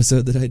solo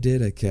episode that I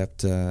did. I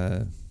kept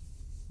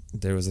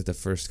there was like the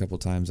first couple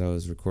times I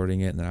was recording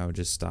it, and then I would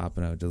just stop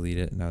and I would delete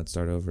it and I would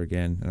start over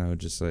again, and I would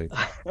just like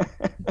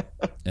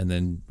and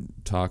then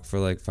talk for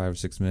like 5 or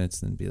 6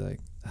 minutes and then be like,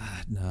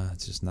 no,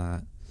 it's just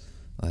not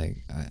like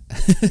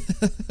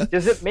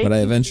Does it make but I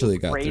you eventually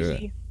feel got through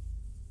crazy? it.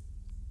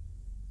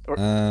 Or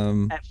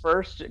at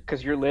first,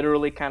 because you're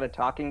literally kind of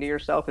talking to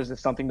yourself, is this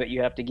something that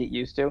you have to get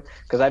used to?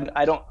 Because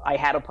I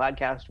had a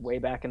podcast way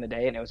back in the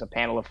day, and it was a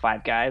panel of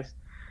 5 guys.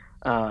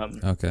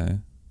 Okay.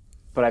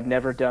 But I've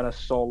never done a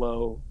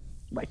solo,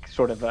 like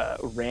sort of a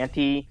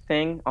ranty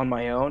thing on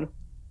my own.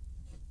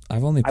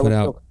 I've only put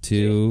out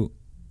 2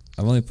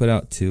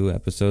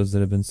 episodes that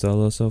have been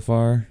solo so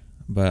far,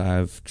 but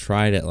I've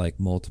tried it like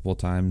multiple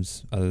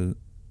times other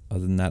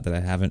than that I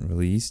haven't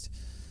released.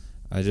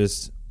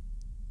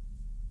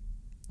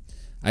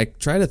 I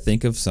try to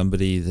think of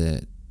somebody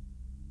that,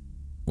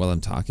 while I'm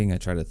talking, I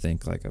try to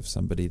think like of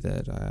somebody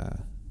that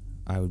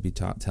I would be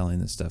telling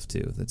this stuff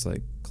to, that's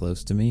like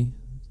close to me,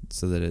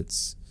 so that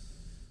it's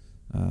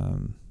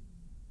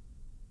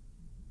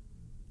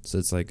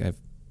like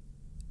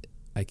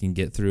I can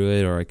get through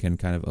it, or I can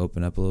kind of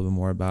open up a little bit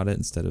more about it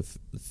instead of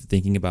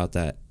thinking about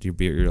that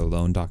you're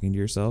alone talking to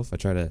yourself. I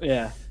try to,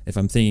 Yeah. if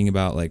I'm thinking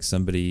about like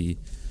somebody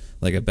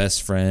like a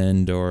best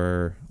friend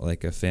or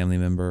like a family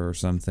member or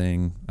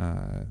something,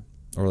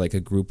 or like a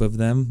group of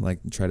them. Like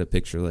try to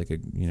picture like a,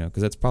 you know,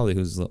 because that's probably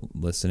who's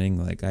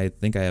listening. Like I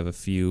think I have a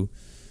few,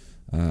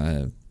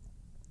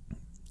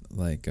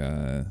 like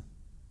a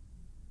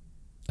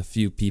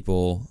few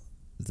people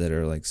that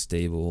are like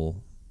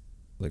stable,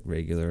 like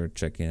regular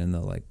check in.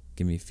 They'll like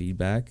give me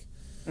feedback,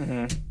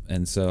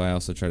 and so I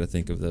also try to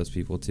think of those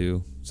people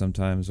too.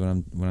 Sometimes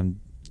when I'm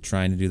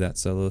trying to do that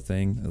solo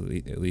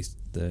thing, at least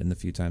in the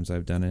few times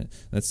I've done it,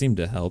 that seemed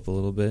to help a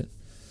little bit.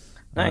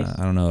 Nice.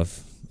 I don't know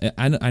if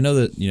I know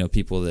that, you know,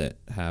 people that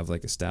have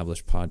like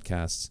established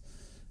podcasts,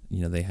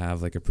 you know, they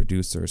have like a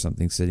producer or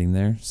something sitting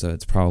there, so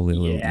it's probably a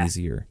little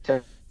easier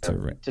to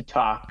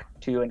talk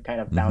to and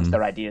kind of bounce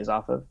their ideas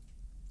off of.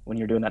 When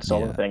you're doing that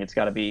solo thing, it's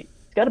got to be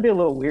a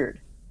little weird.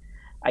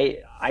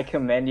 I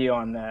commend you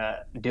on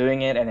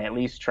doing it and at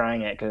least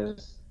trying it,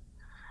 because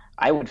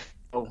I would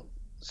feel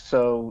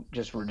so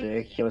just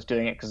ridiculous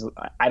doing it, because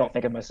I don't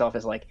think of myself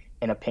as like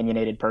an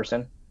opinionated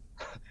person.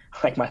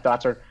 Like my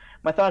thoughts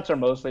are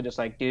mostly just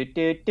like do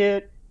do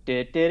do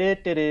do do do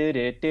do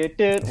do do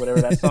do,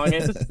 whatever that song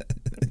is.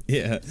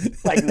 Yeah.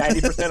 Like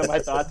 90% of my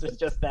thoughts is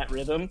just that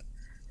rhythm.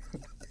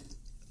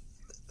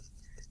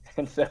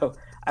 And so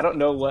I don't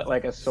know what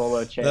like a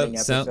solo chanting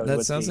episode would be.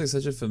 That sounds like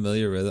such a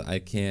familiar rhythm. I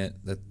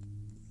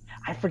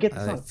forget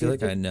the song. I feel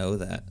like I know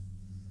that.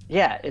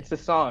 Yeah, it's a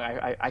song.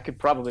 I could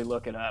probably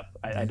look it up.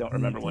 I don't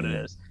remember what it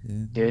is.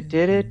 Do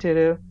do do do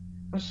do.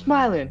 I'm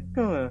smiling.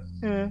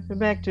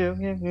 Back to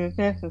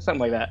something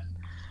like that.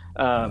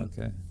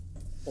 Okay.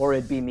 Or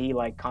it'd be me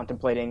like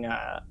contemplating,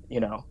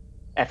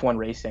 F1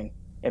 racing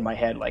in my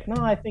head. Like,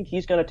 no, I think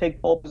he's going to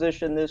take pole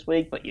position this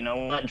week, but you know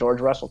what?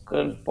 George Russell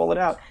couldn't pull it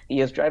out.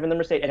 He is driving the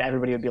Mercedes, and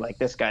everybody would be like,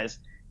 "This guy's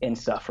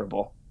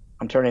insufferable.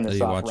 I'm turning this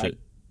off." Right.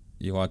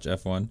 You watch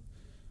F1?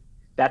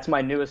 That's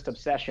my newest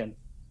obsession.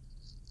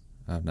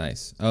 Oh,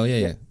 nice. Oh,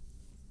 yeah.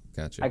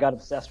 Gotcha. I got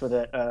obsessed with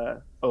it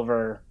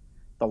over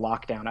the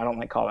lockdown. I don't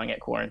like calling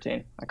it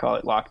quarantine. I call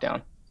it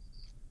lockdown,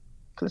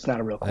 because it's not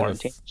a real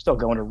quarantine. Still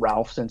going to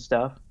Ralph's and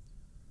stuff.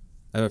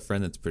 I have a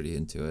friend that's pretty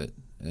into it,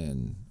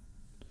 and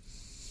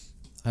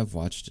I've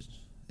watched it.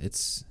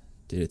 It's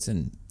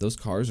those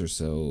cars are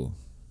so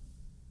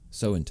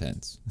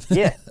intense.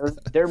 Yeah,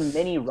 they're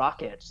mini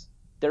rockets.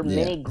 They're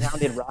mini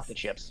grounded rocket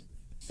ships.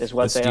 Is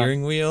what the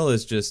steering wheel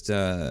is just like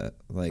a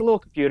little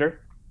computer.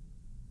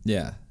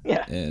 Yeah.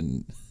 Yeah.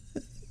 And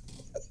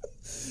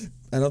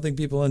I don't think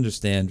people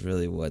understand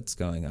really what's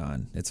going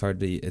on. It's hard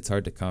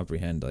to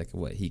comprehend like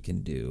what he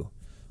can do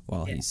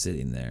while he's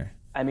sitting there.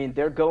 I mean,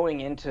 they're going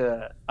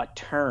into a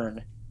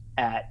turn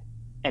at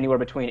anywhere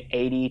between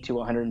 80 to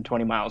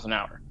 120 miles an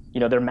hour. You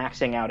know, they're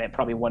maxing out at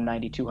probably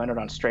 190, 200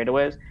 on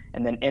straightaways,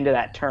 and then into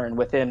that turn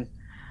within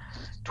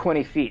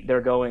 20 feet,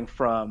 they're going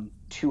from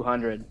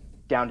 200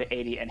 down to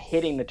 80 and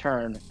hitting the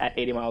turn at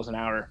 80 miles an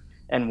hour.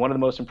 And one of the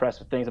most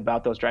impressive things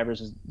about those drivers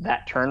is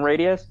that turn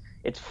radius.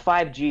 It's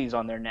 5 Gs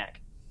on their neck.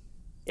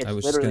 I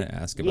was just going to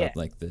ask about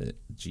like the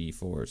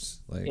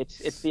G-force. Like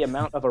it's the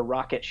amount of a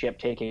rocket ship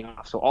taking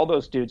off. So all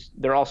those dudes,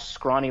 they're all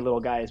scrawny little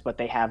guys, but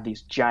they have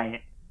these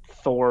giant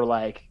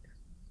Thor-like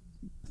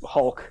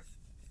Hulk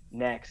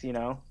necks, you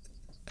know?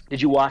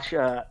 Did you watch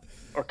or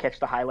catch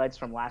the highlights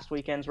from last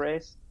weekend's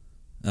race?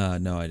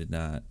 No, I did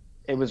not.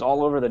 It was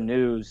all over the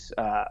news.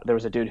 There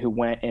was a dude who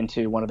went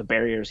into one of the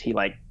barriers. He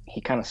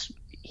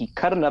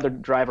cut another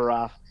driver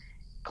off,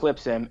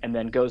 clips him, and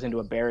then goes into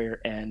a barrier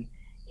and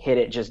hit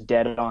it just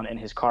dead on, and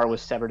his car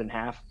was severed in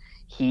half.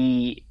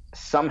 He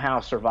somehow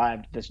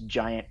survived this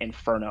giant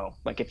inferno.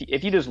 Like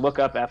if you just look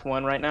up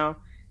F1 right now,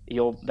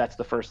 that's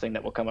the first thing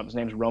that will come up. His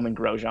name's Roman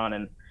Grosjean,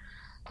 and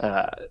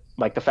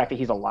like the fact that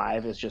he's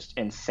alive is just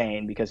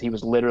insane, because he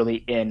was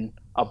literally in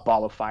a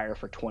ball of fire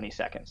for 20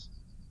 seconds,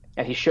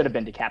 and he should have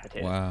been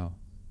decapitated. Wow.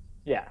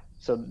 Yeah.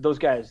 So those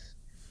guys.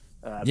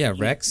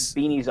 Wrecks.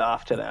 Beanies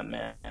off to them,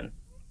 man.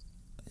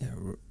 Yeah,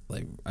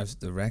 like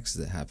the wrecks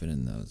that happen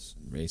in those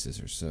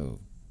races are so.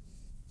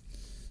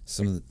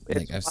 Some of the,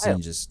 like I've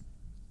seen just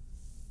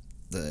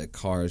the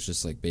car is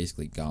just like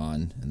basically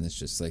gone, and it's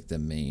just like the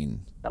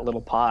main that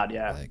little pod,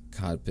 like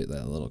cockpit,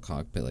 that little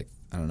cockpit, like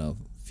I don't know,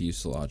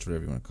 fuselage,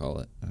 whatever you want to call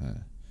it.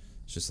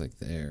 It's just like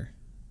there,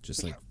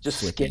 just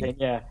skidding.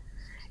 Yeah,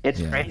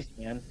 it's crazy,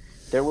 man.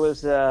 There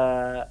was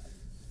a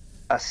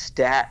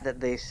stat that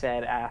they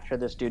said after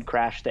this dude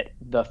crashed that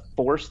the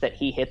force that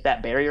he hit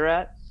that barrier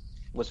at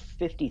was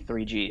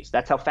 53 Gs.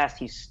 That's how fast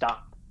he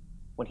stopped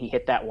when he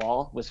hit that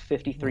wall, was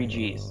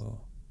 53 Gs,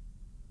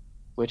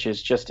 which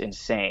is just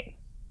insane.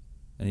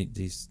 And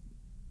he's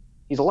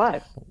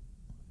alive.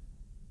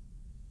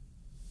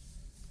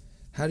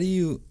 How do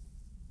you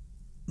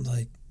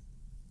like?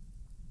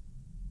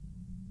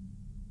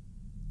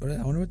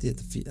 I wonder what did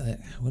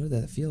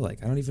that feel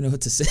like? I don't even know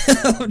what to say.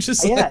 I'm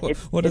just like,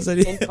 what does that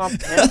mean?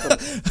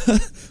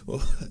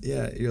 Well,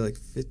 yeah, you're like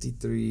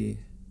 53.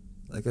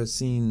 Like I've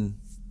seen.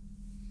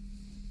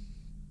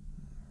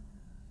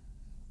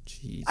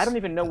 Jeez, I don't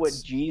even know what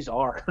G's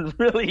are.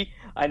 Really,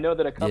 I know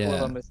that a couple of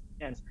them is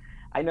cents.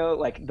 I know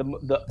like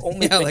the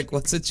only. Yeah, like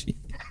what's a G?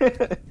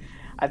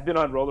 I've been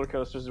on roller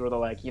coasters where they're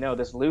like,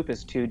 this loop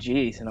is 2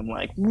 Gs, and I'm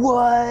like,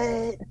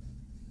 what?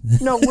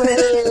 No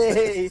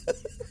way!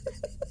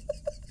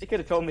 They could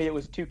have told me it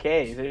was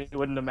 2Ks. It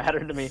wouldn't have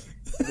mattered to me.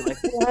 I'd be like,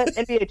 what?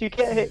 NBA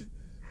 2K?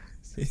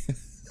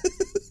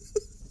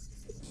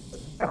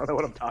 I don't know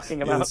what I'm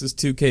talking about. Yeah, this is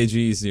 2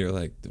 kgs, and you're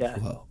like, Yeah.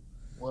 whoa.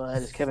 What?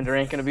 Is Kevin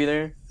Durant going to be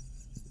there?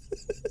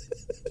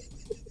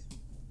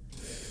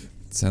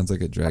 Sounds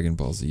like a Dragon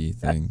Ball Z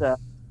thing.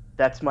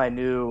 That's my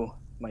new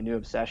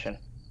obsession.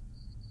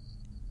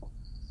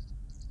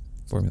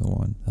 Formula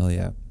One. Hell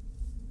yeah.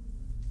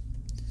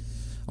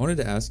 I wanted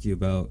to ask you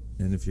about,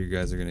 and if you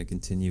guys are going to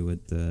continue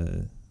with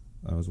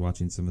I was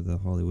watching some of the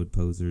Hollywood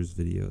Posers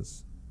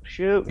videos.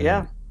 Shoot,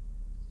 yeah.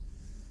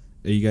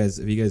 Have you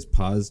guys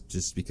paused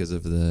just because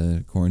of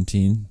the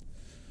quarantine?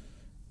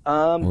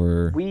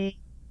 We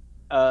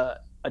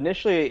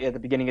initially at the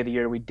beginning of the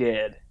year we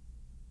did,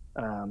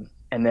 and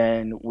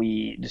then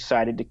we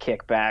decided to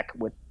kick back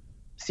with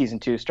season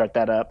 2, start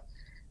that up.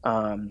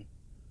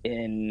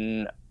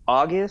 In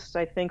August,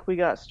 I think we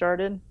got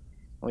started.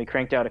 We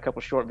cranked out a couple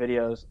short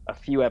videos, a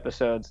few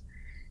episodes,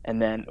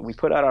 and then we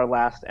put out our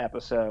last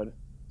episode.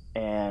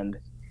 And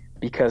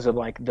because of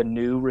like the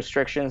new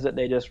restrictions that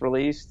they just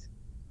released,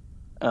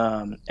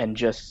 and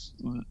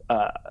just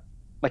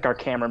like our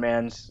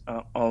cameraman's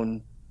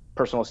own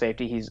personal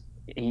safety,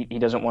 he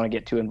doesn't want to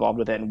get too involved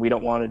with it, and we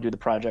don't want to do the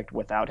project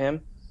without him.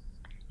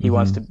 He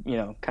wants to,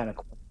 kind of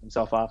close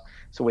himself off.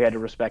 So we had to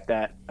respect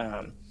that.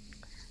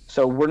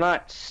 So we're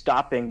not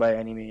stopping by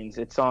any means.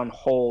 It's on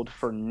hold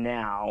for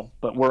now,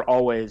 but we're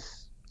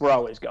always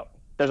going.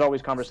 There's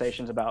always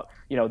conversations about,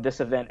 this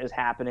event is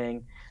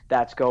happening,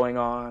 that's going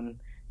on.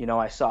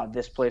 I saw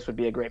this place would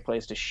be a great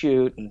place to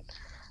shoot. And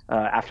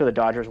after the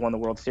Dodgers won the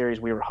World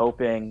Series, we were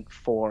hoping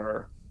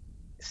for,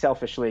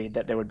 selfishly,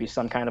 that there would be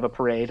some kind of a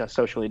parade, a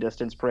socially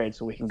distanced parade,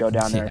 so we can go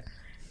down there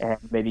and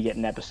maybe get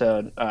an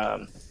episode.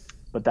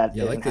 But that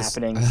isn't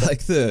happening. I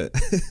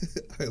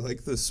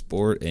like the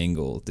sport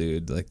angle,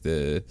 dude.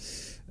 You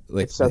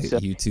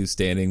two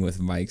standing with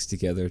mics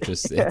together.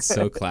 Just it's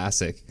so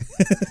classic.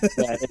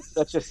 Yeah, it's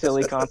such a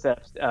silly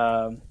concept.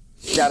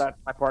 Shout out to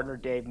my partner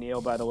Dave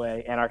Neal, by the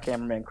way, and our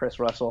cameraman Chris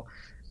Russell,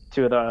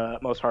 two of the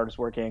most hardest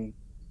working,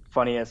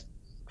 funniest,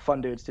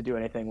 fun dudes to do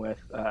anything with.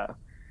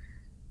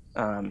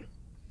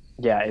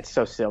 Yeah, it's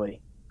so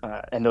silly.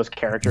 And those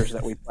characters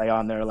that we play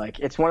on there, like,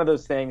 it's one of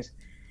those things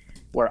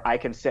where I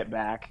can sit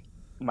back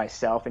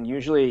myself, and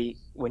usually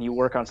when you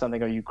work on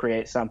something or you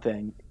create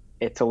something,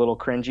 it's a little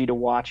cringy to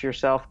watch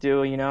yourself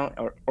do,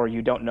 or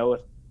you don't know if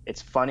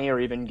it's funny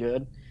or even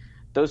good.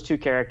 Those two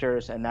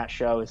characters and that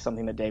show is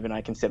something that Dave and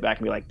I can sit back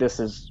and be like,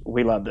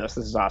 we love this.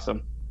 This is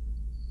awesome.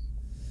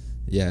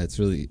 Yeah, it's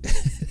really,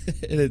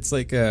 and it's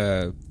like,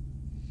 there'll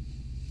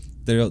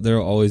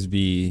always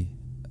be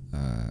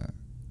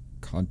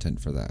content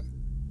for that.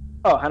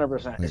 Oh,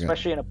 100%.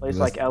 Especially in a place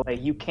like LA,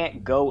 you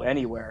can't go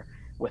anywhere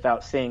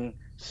without seeing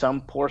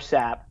some poor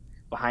sap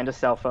behind a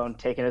cell phone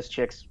taking his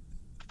chick's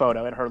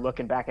photo and her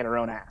looking back at her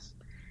own ass.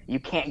 You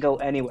can't go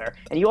anywhere.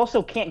 And you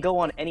also can't go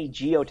on any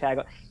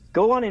geotag.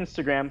 Go on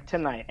Instagram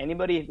tonight.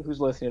 Anybody who's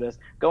listening to this,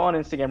 go on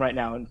Instagram right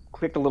now and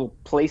click the little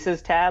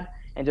places tab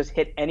and just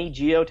hit any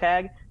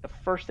geotag. The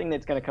first thing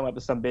that's going to come up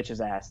is some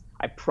bitch's ass.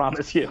 I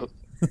promise you.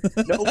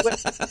 No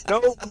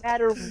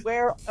matter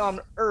where on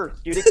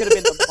earth, dude. It could have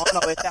been the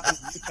monolith out in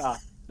Utah.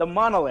 The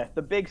monolith,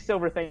 the big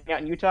silver thing out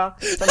in Utah.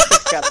 Some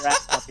chick's got her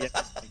ass out the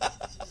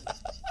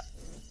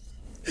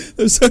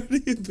There's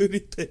already a booty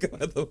pic on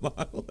the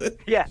monolith.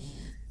 Yeah.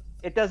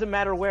 It doesn't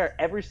matter where.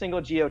 Every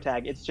single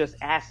geotag, it's just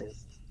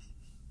asses.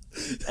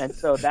 And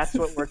so that's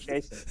what we're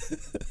chasing.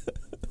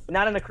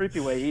 Not in a creepy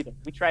way either.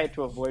 We try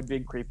to avoid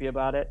being creepy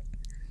about it.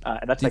 Do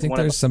you think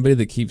there's somebody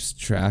that keeps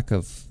track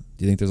of...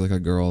 Do you think there's like a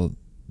girl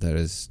that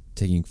is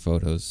taking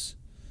photos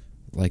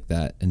like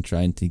that and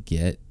trying to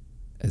get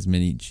as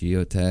many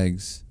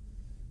geotags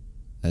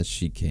as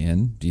she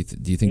can? Do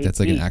you think that's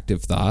like an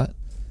active thought?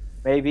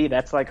 Maybe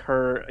that's like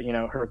her,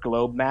 her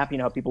globe map.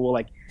 How people will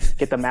like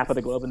get the map of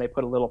the globe and they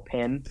put a little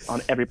pin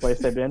on every place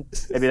they've been.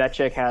 Maybe that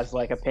chick has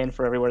like a pin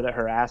for everywhere that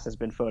her ass has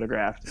been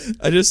photographed.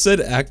 I just said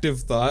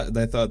active thought, and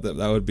I thought that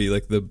would be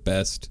like the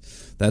best.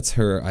 That's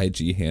her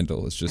IG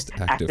handle. It's just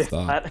active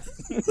thought.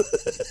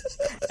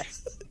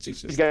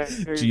 She's just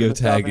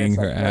geotagging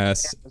her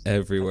ass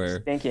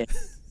everywhere.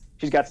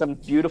 She's got some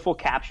beautiful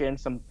caption,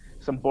 some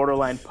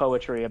borderline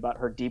poetry about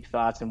her deep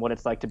thoughts and what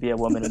it's like to be a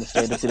woman in the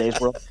state of today's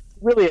world.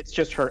 Really, it's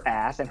just her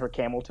ass and her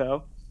camel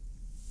toe.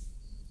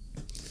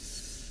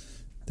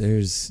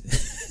 There's...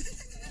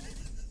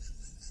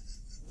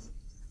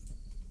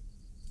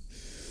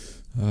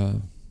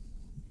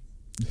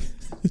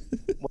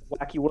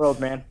 Wacky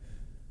world, man.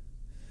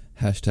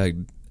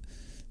 Hashtag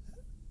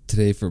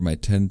today for my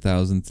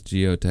 10,000th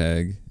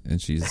geotag,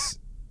 and she's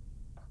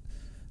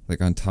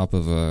like on top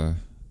of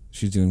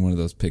she's doing one of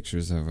those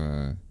pictures of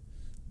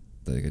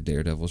like a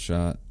Daredevil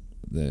shot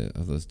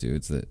of those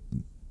dudes that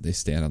they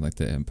stand on like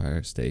the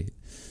Empire State.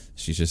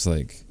 She's just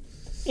like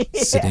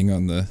sitting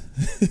on the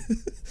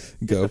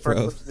GoPro. The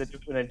first person to do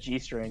it in a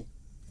G-string.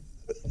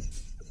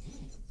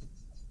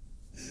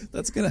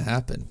 That's gonna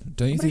happen.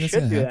 Don't you think Somebody that's should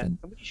gonna do that. happen?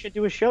 Somebody should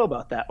do a show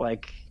about that.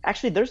 Like,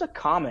 actually, there's a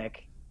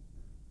comic.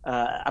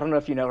 I don't know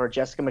if you know her,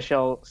 Jessica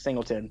Michelle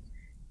Singleton.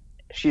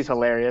 She's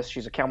hilarious.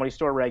 She's a Comedy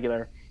Store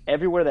regular.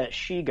 Everywhere that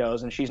she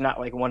goes, and she's not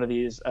like one of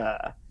these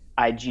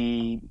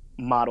IG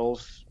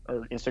models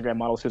or Instagram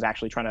models who's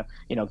actually trying to,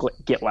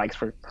 get likes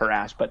for her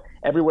ass. But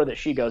everywhere that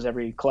she goes,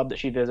 every club that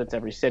she visits,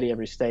 every city,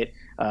 every state,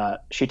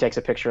 she takes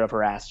a picture of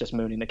her ass just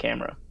mooning the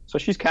camera. So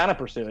she's kind of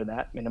pursuing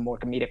that in a more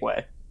comedic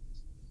way.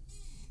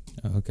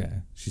 Okay,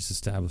 she's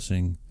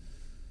establishing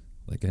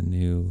like a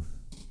new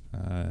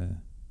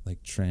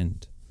like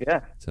trend.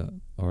 Yeah, So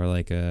or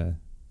like a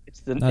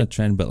it's not a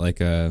trend, but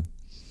like a.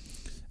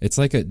 It's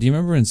like a. Do you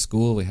remember in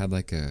school we had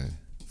like a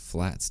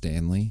flat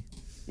Stanley?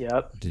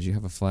 Yep. Did you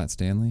have a flat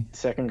Stanley?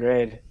 Second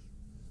grade.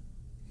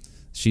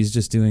 She's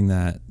just doing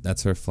that.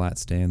 That's her flat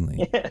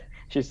Stanley. Yeah,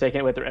 she's taking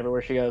it with her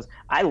everywhere she goes.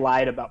 I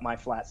lied about my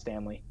flat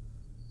Stanley.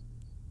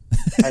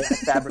 I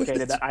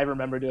fabricated that. I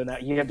remember doing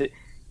that. You have to,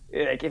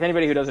 like, if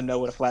anybody who doesn't know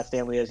what a flat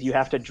Stanley is, you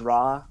have to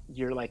draw.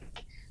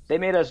 They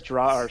made us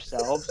draw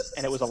ourselves,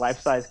 and it was a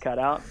life-size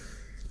cutout.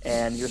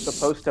 And you're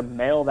supposed to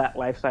mail that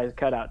life-size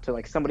cutout to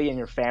like somebody in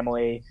your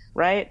family,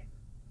 right?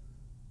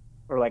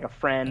 Or like a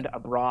friend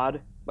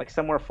abroad, like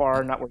somewhere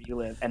far, not where you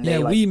live. And Yeah,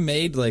 we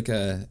made like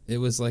a. It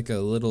was like a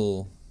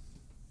little.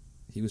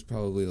 He was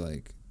probably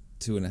like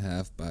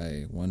 2.5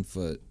 by 1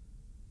 foot,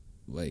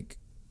 like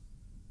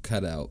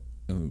cutout.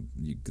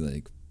 You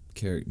like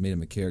made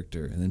him a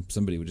character, and then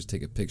somebody would just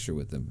take a picture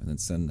with him, and then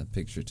send the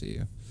picture to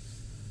you.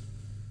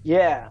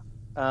 Yeah.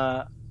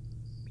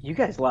 You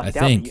guys lucked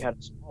out that you had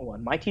a small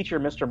one. My teacher,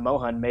 Mr.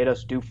 Mohan, made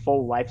us do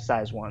full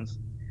life-size ones.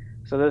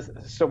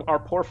 So our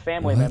poor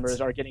family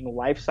members are getting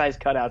life-size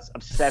cutouts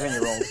of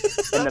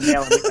 7-year-olds in the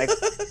mail. And like,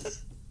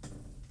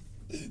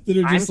 that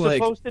are just I'm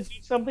supposed to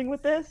do something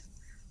with this?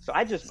 So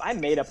I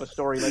made up a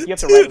story. Like, you have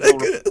to write a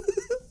little...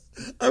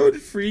 I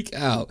would freak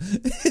out.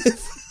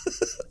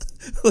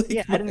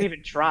 Yeah, I didn't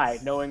even try,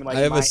 knowing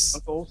like my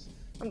uncles.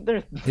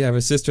 Yeah, I have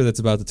a sister that's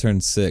about to turn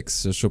 6,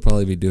 so she'll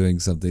probably be doing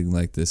something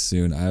like this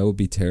soon. I will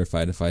be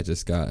terrified if I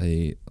just got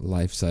a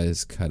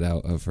life-size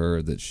cutout of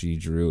her that she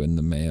drew in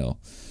the mail.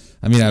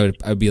 I mean,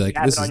 I'd be like,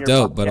 this is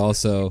dope, but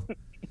also...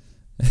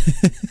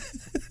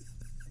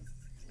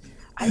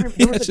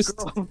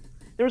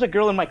 There was a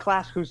girl in my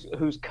class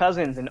whose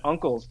cousins and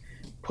uncles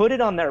put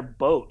it on their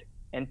boat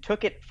and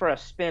took it for a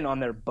spin on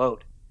their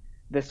boat.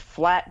 This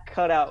flat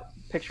cutout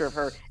picture of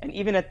her, and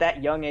even at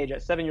that young age,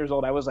 at 7 years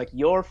old, I was like,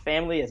 your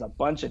family is a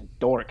bunch of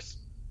dorks.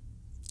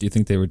 Do you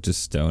think they were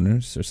just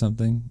stoners or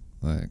something?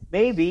 Like,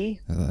 maybe.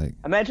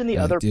 Imagine the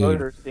other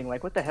boaters being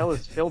like, what the hell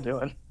is Phil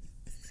doing?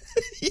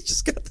 He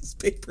just got this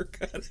paper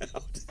cut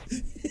out.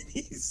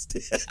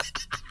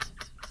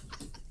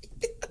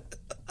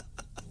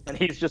 And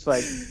he's just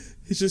like...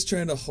 He's just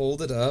trying to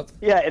hold it up.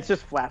 Yeah, it's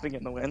just flapping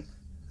in the wind.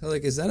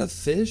 Like, is that a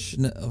fish?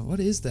 No, what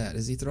is that?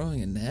 Is he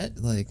throwing a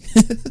net? Like,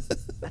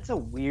 that's a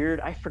weird.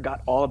 I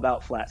forgot all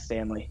about Flat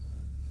Stanley.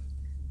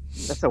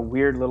 That's a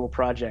weird little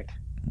project.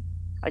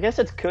 I guess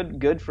it's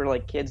good for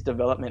like kids'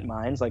 development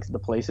minds, like the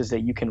places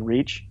that you can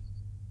reach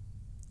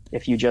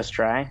if you just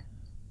try.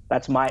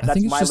 That's my just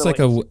little like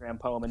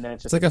Instagram poem, and then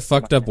it's like a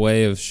fucked up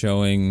way of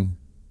showing,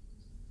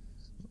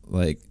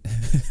 like,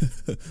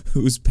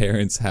 whose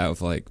parents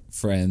have like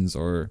friends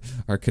or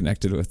are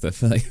connected with them,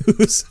 like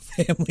whose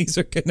families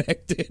are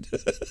connected.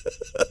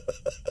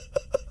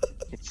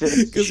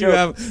 Because you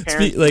have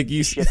like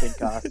you shipping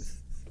costs.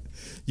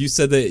 You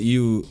said that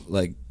you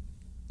like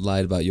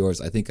lied about yours.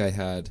 I think I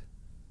got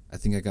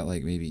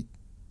like maybe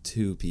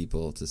 2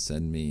 people to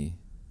send me.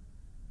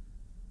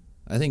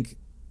 I don't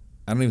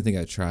even think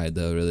I tried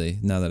though. Really,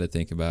 now that I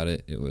think about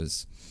it,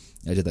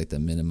 I did like the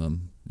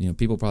minimum. You know,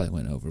 people probably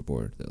went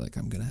overboard. They're like,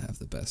 I'm going to have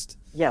the best.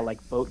 Yeah,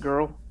 like Boat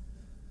Girl.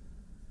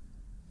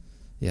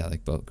 Yeah,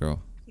 like Boat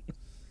Girl.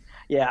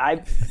 Yeah, I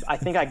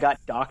think I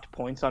got docked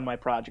points on my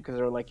project because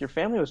they were like, your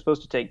family was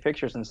supposed to take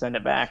pictures and send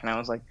it back. And I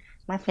was like,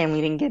 my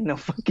family didn't get no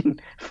fucking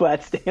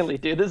Flat Stanley,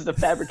 dude. This is a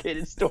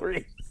fabricated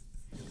story.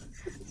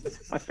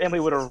 My family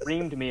would have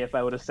reamed me if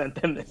I would have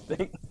sent them this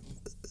thing.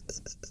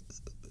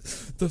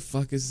 The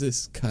fuck is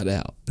this cut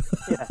out?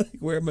 Yeah.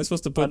 Where am I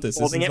supposed to put this?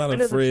 This is not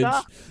a fridge.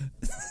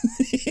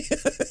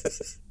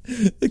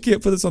 I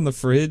can't put this on the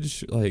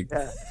fridge. Like,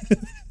 yeah.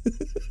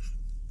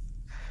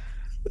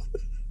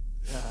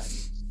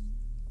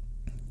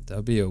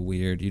 that'd be a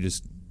weird. You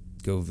just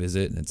go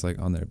visit and it's like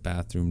on their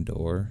bathroom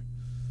door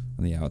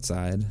on the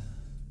outside.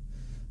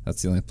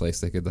 That's the only place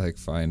they could like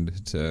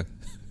find to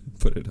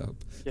put it up.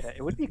 Yeah,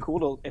 it would be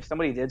cool if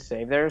somebody did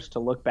save theirs to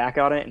look back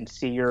on it and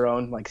see your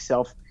own like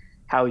self.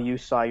 How you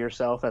saw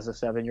yourself as a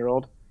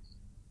 7-year-old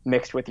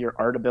mixed with your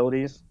art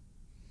abilities.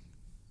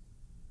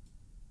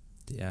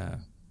 Yeah.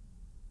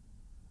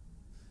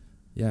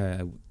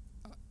 Yeah.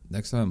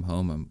 Next time I'm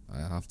home,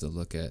 I have to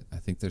look at, I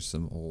think there's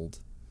some old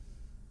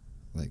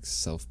like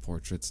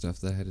self-portrait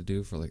stuff that I had to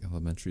do for like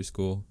elementary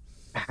school.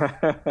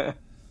 I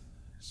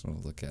just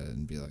want to look at it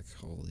and be like,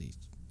 holy.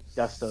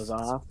 Dust those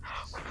off.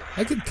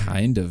 I could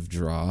kind of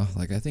draw.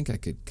 Like, I think I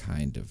could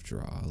kind of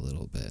draw a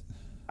little bit.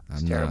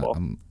 That's terrible.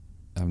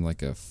 I'm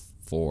like a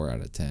 4 out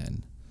of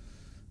 10.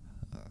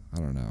 I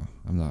don't know.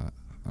 I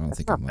don't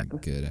think I'm like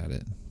good at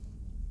it.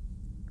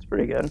 It's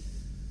pretty good.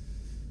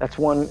 That's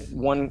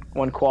one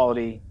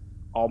quality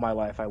all my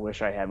life I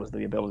wish I had, was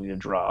the ability to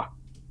draw.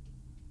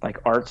 Like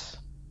arts,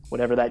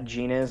 whatever that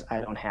gene is,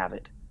 I don't have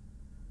it.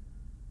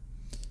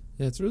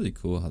 Yeah, it's really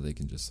cool how they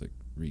can just like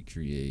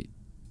recreate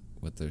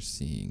what they're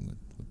seeing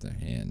with their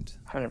hand.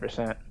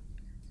 100%.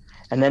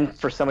 And then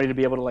for somebody to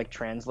be able to like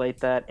translate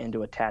that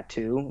into a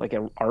tattoo, like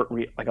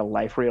like a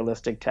life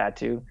realistic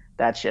tattoo,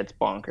 that shit's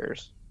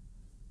bonkers.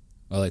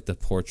 Oh, like the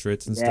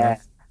portraits and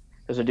stuff?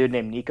 There's a dude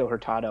named Nico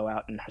Hurtado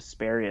out in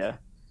Hesperia,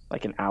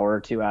 like an hour or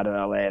two out of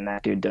LA, and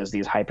that dude does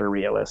these hyper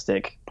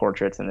realistic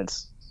portraits, and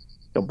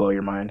it'll blow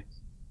your mind.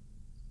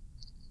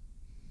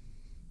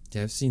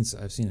 Yeah, I've seen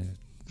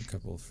a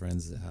couple of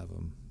friends that have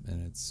them,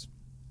 and it's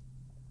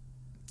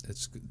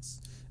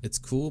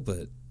cool, but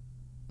it's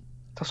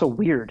also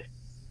weird.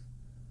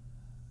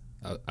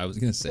 I was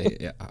gonna say,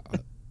 yeah,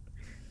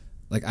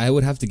 like I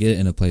would have to get it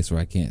in a place where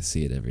I can't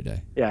see it every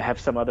day. Yeah, have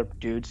some other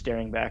dude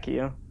staring back at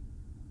you,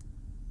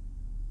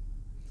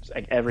 just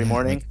like every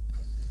morning. Like,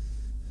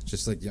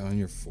 just like on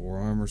your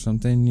forearm or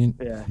something. You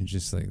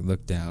just like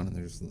look down and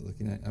they're just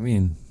looking at. I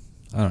mean,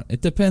 I don't.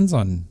 It depends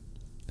on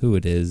who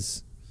it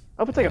is.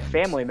 I hope it's like a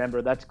family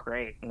member. That's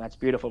great and that's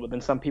beautiful. But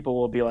then some people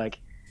will be like,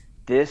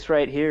 "This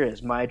right here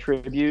is my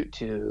tribute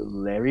to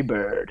Larry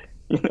Bird."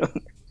 You know.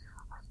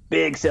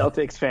 Big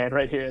Celtics fan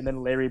right here, and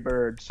then Larry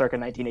Bird, circa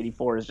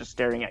 1984, is just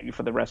staring at you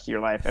for the rest of your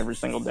life every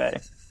single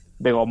day.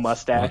 Big old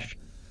mustache.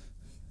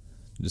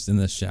 Just in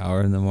the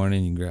shower in the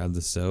morning, you grab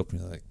the soap,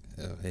 and you're like,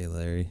 "Oh, hey,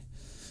 Larry."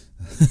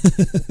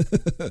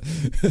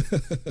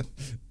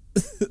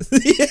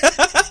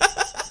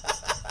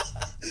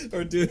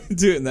 Or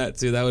doing that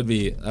too. That would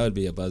be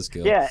a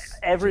buzzkill. Yeah,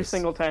 every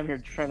single time you're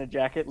trying to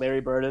jack it,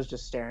 Larry Bird is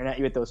just staring at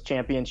you with those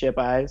championship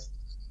eyes.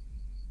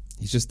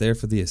 He's just there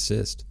for the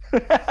assist.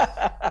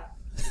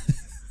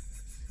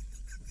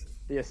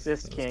 The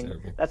assist king.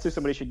 Terrible. That's who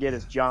somebody should get,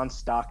 is John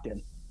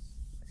Stockton.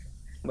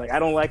 Like I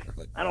don't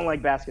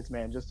like baskets,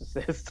 man. Just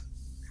assist.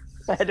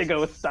 I had to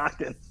go with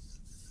Stockton.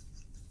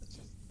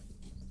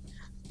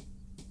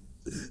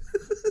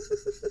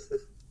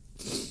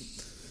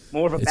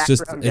 More of a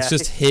background guy. It's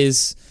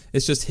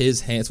just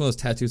his hand. It's one of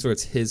those tattoos where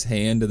it's his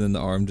hand and then the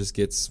arm just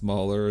gets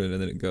smaller and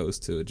then it goes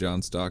to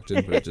John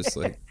Stockton, but it just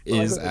like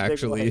is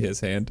actually his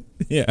hand.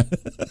 Yeah.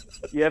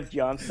 You have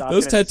John Stockton.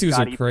 Those tattoos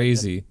are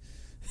crazy.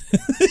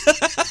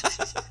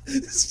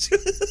 Just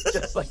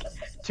like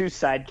two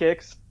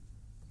sidekicks.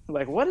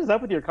 Like, what is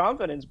up with your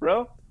confidence,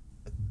 bro?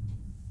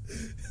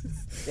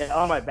 Yeah,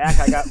 on my back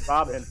I got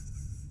Robin.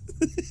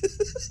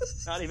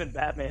 Not even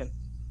Batman.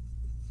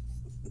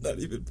 Not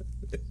even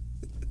Batman.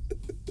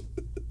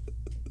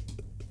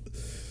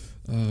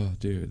 Oh,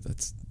 dude,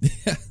 that's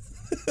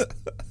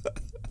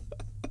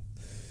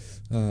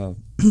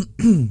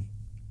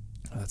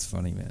that's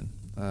funny, man.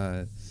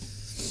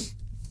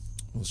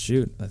 Well,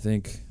 shoot, I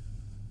think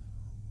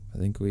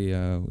we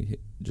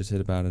just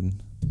hit about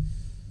and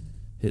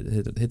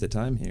hit the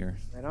time here.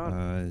 Right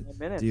on.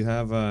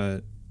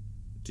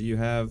 Do you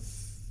have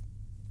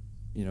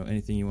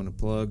anything you want to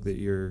plug that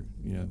you're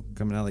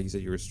coming out? Like you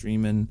said, you were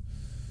streaming.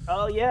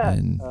 Oh yeah.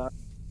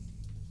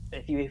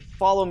 If you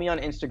follow me on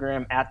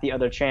Instagram at The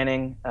Other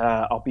Channing,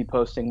 I'll be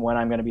posting when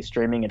I'm going to be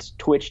streaming. It's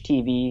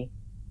twitch.tv/Chino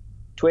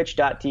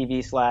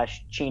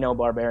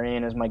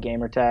Barbarian is my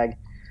gamer tag.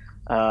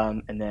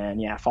 And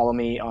then, follow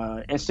me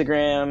on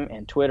Instagram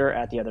and Twitter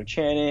at The Other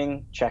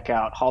Channing. Check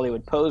out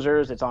Hollywood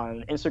Posers. It's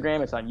on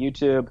Instagram. It's on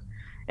YouTube.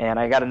 And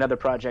I got another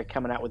project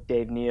coming out with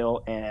Dave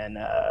Neal and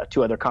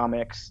two other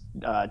comics,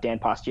 Dan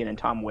Postian and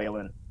Tom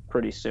Whalen,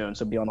 pretty soon.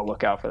 So be on the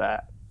lookout for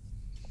that.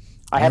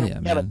 I have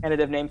a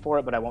tentative name for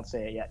it, but I won't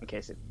say it yet in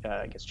case it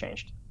gets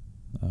changed.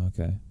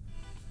 Okay.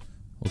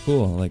 Well,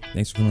 cool.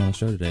 Thanks for coming on the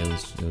show today. It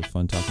was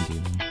fun talking to you,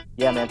 man.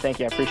 Yeah, man. Thank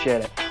you. I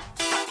appreciate it.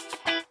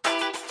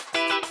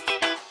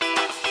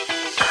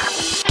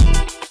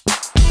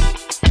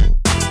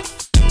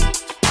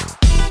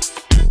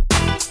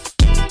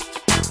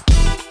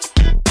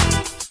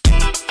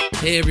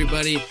 Hey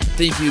everybody,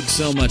 thank you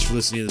so much for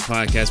listening to the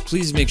podcast.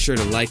 Please make sure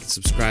to like and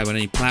subscribe on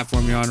any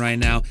platform you're on right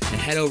now,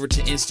 and head over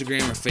to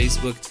Instagram or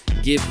Facebook.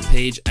 Give the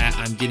page at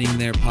I'm Getting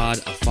There Pod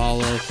a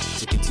follow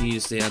to continue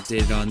to stay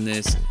updated on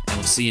this, and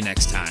we'll see you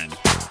next time.